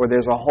hold it. Or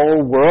there's a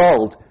whole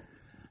world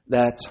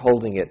that's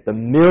holding it. The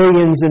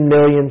millions and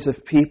millions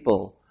of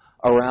people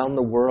around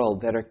the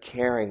world that are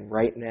caring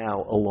right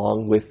now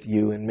along with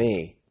you and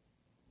me.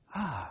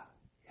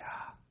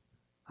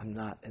 I'm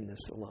not in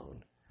this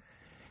alone.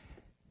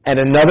 And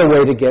another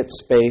way to get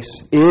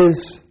space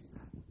is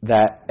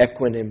that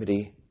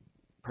equanimity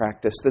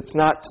practice. That's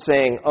not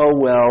saying, oh,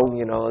 well,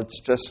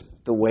 it's just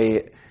the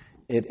way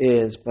it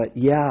is. But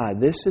yeah,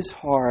 this is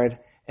hard,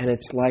 and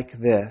it's like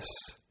this,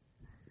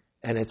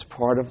 and it's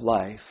part of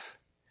life.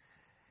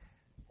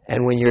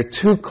 And when you're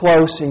too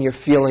close and you're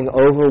feeling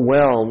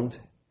overwhelmed,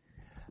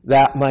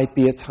 that might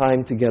be a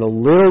time to get a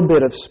little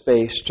bit of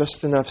space,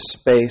 just enough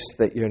space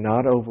that you're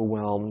not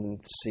overwhelmed, and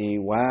see,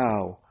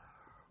 wow,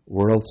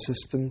 world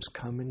systems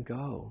come and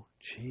go.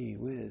 Gee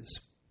whiz,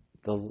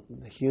 the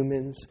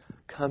humans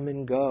come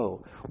and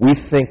go. We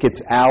think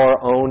it's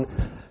our own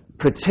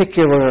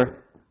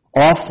particular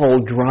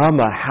awful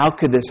drama. How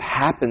could this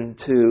happen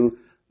to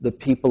the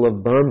people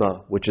of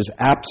Burma? Which is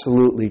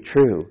absolutely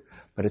true.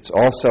 But it's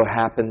also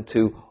happened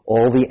to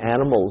all the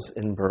animals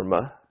in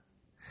Burma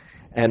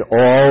and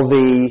all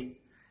the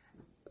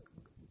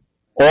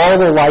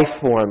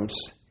life forms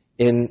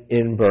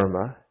in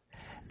Burma.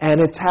 And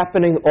it's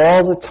happening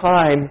all the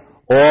time,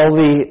 all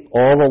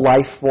the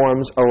life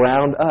forms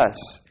around us.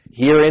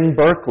 Here in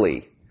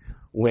Berkeley,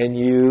 when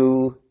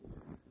you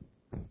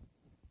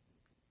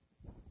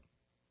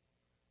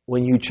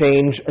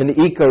change an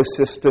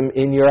ecosystem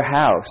in your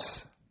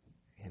house,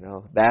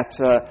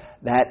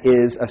 that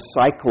is a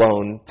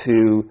cyclone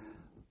to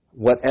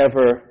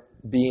whatever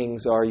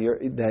beings are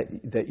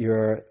that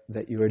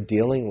you're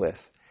dealing with.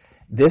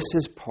 This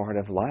is part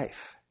of life.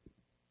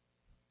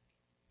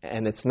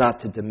 And it's not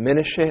to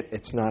diminish it,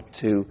 it's not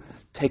to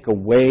take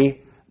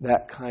away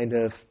that kind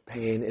of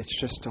pain, it's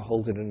just to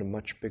hold it in a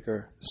much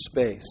bigger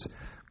space.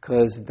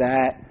 Because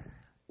that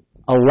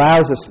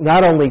allows us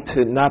not only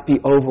to not be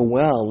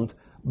overwhelmed,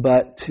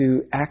 but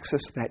to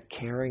access that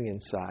caring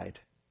inside.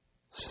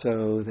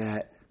 So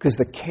that, because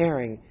the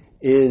caring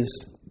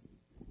is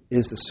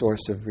the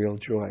source of real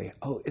joy.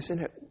 Oh,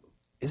 isn't it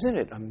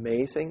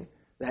amazing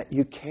that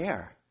you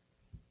care?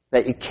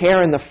 That you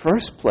care in the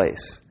first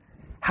place.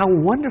 How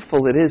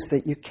wonderful it is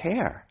that you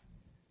care.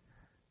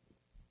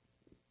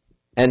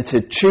 And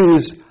to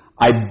choose,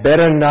 I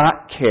better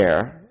not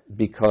care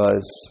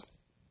because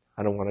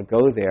I don't want to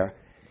go there.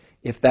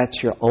 If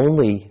that's your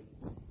only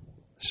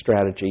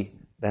strategy,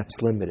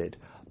 that's limited.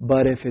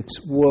 But if it's,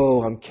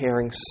 whoa, I'm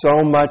caring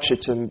so much,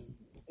 it's going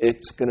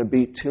to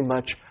be too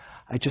much.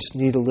 I just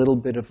need a little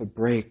bit of a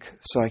break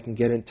so I can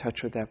get in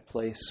touch with that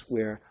place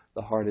where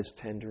the heart is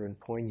tender and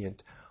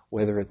poignant,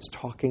 whether it's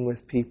talking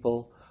with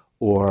people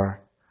or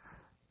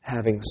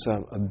having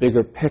a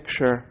bigger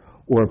picture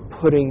or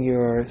putting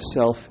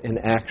yourself in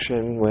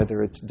action,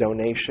 whether it's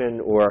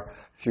donation or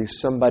through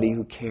somebody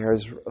who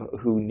cares,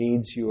 who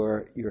needs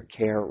your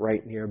care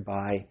right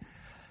nearby.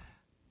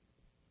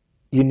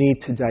 You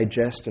need to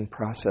digest and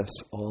process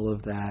all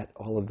of that,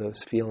 all of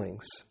those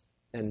feelings,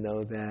 and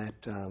know that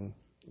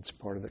it's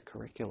part of the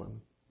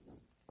curriculum.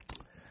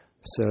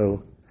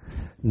 So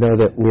know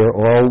that we're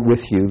all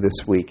with you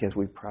this week as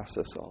we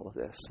process all of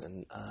this,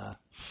 and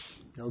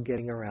no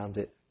getting around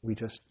it. We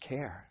just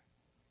care.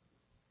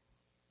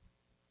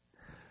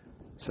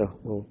 So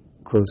we'll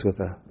close with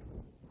a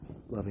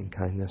loving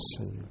kindness,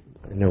 and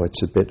I know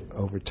it's a bit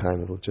over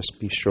time, it'll just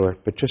be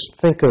short, but just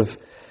think of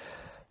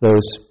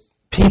those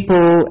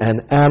people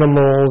and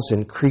animals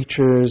and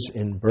creatures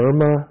in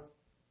Burma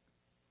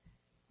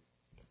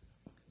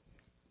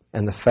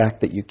and the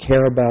fact that you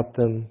care about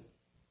them,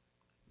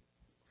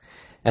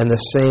 and the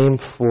same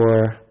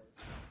for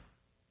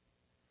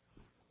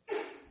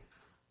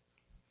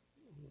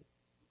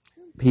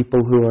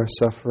people who are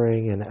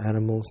suffering and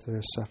animals that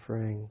are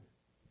suffering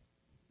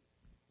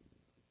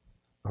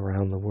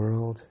around the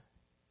world.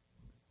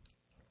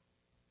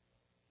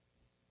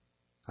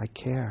 I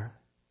care.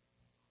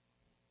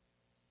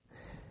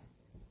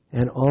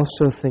 And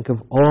also think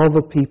of all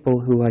the people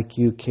who, like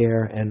you,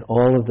 care, and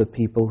all of the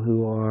people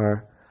who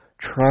are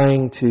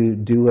trying to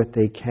do what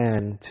they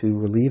can to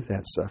relieve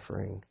that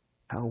suffering.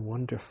 How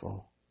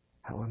wonderful.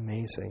 How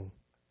amazing.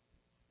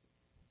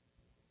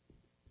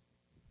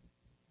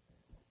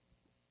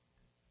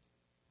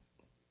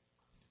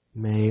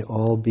 May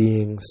all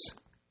beings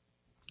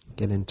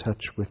get in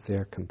touch with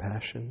their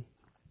compassion.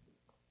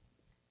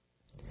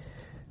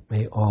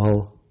 May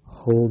all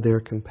hold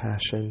their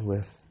compassion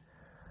with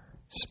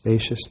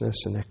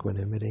spaciousness and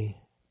equanimity.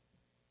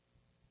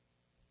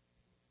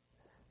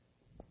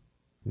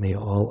 May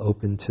all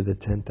open to the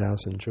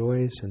 10,000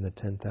 joys and the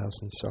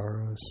 10,000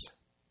 sorrows.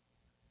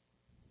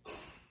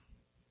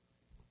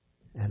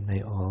 And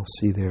may all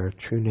see their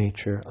true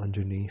nature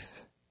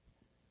underneath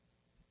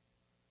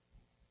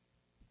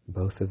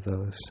both of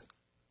those.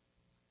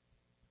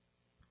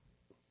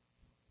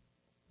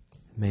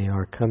 May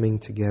our coming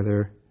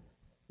together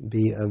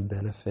be of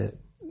benefit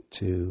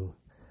to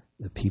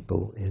the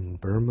people in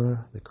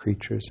Burma, the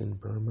creatures in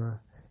Burma,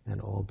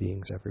 and all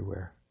beings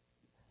everywhere.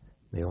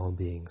 May all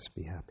beings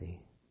be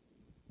happy.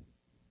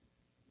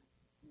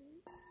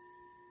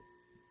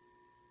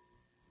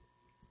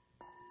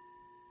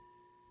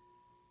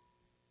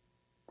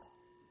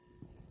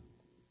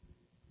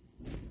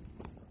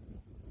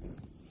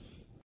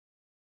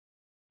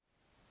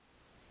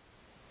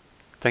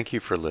 Thank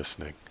you for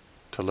listening.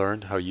 To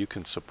learn how you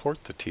can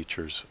support the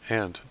teachers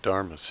and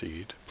Dharma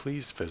Seed,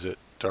 please visit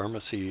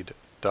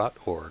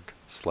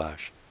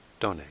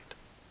dharmaseed.org/donate.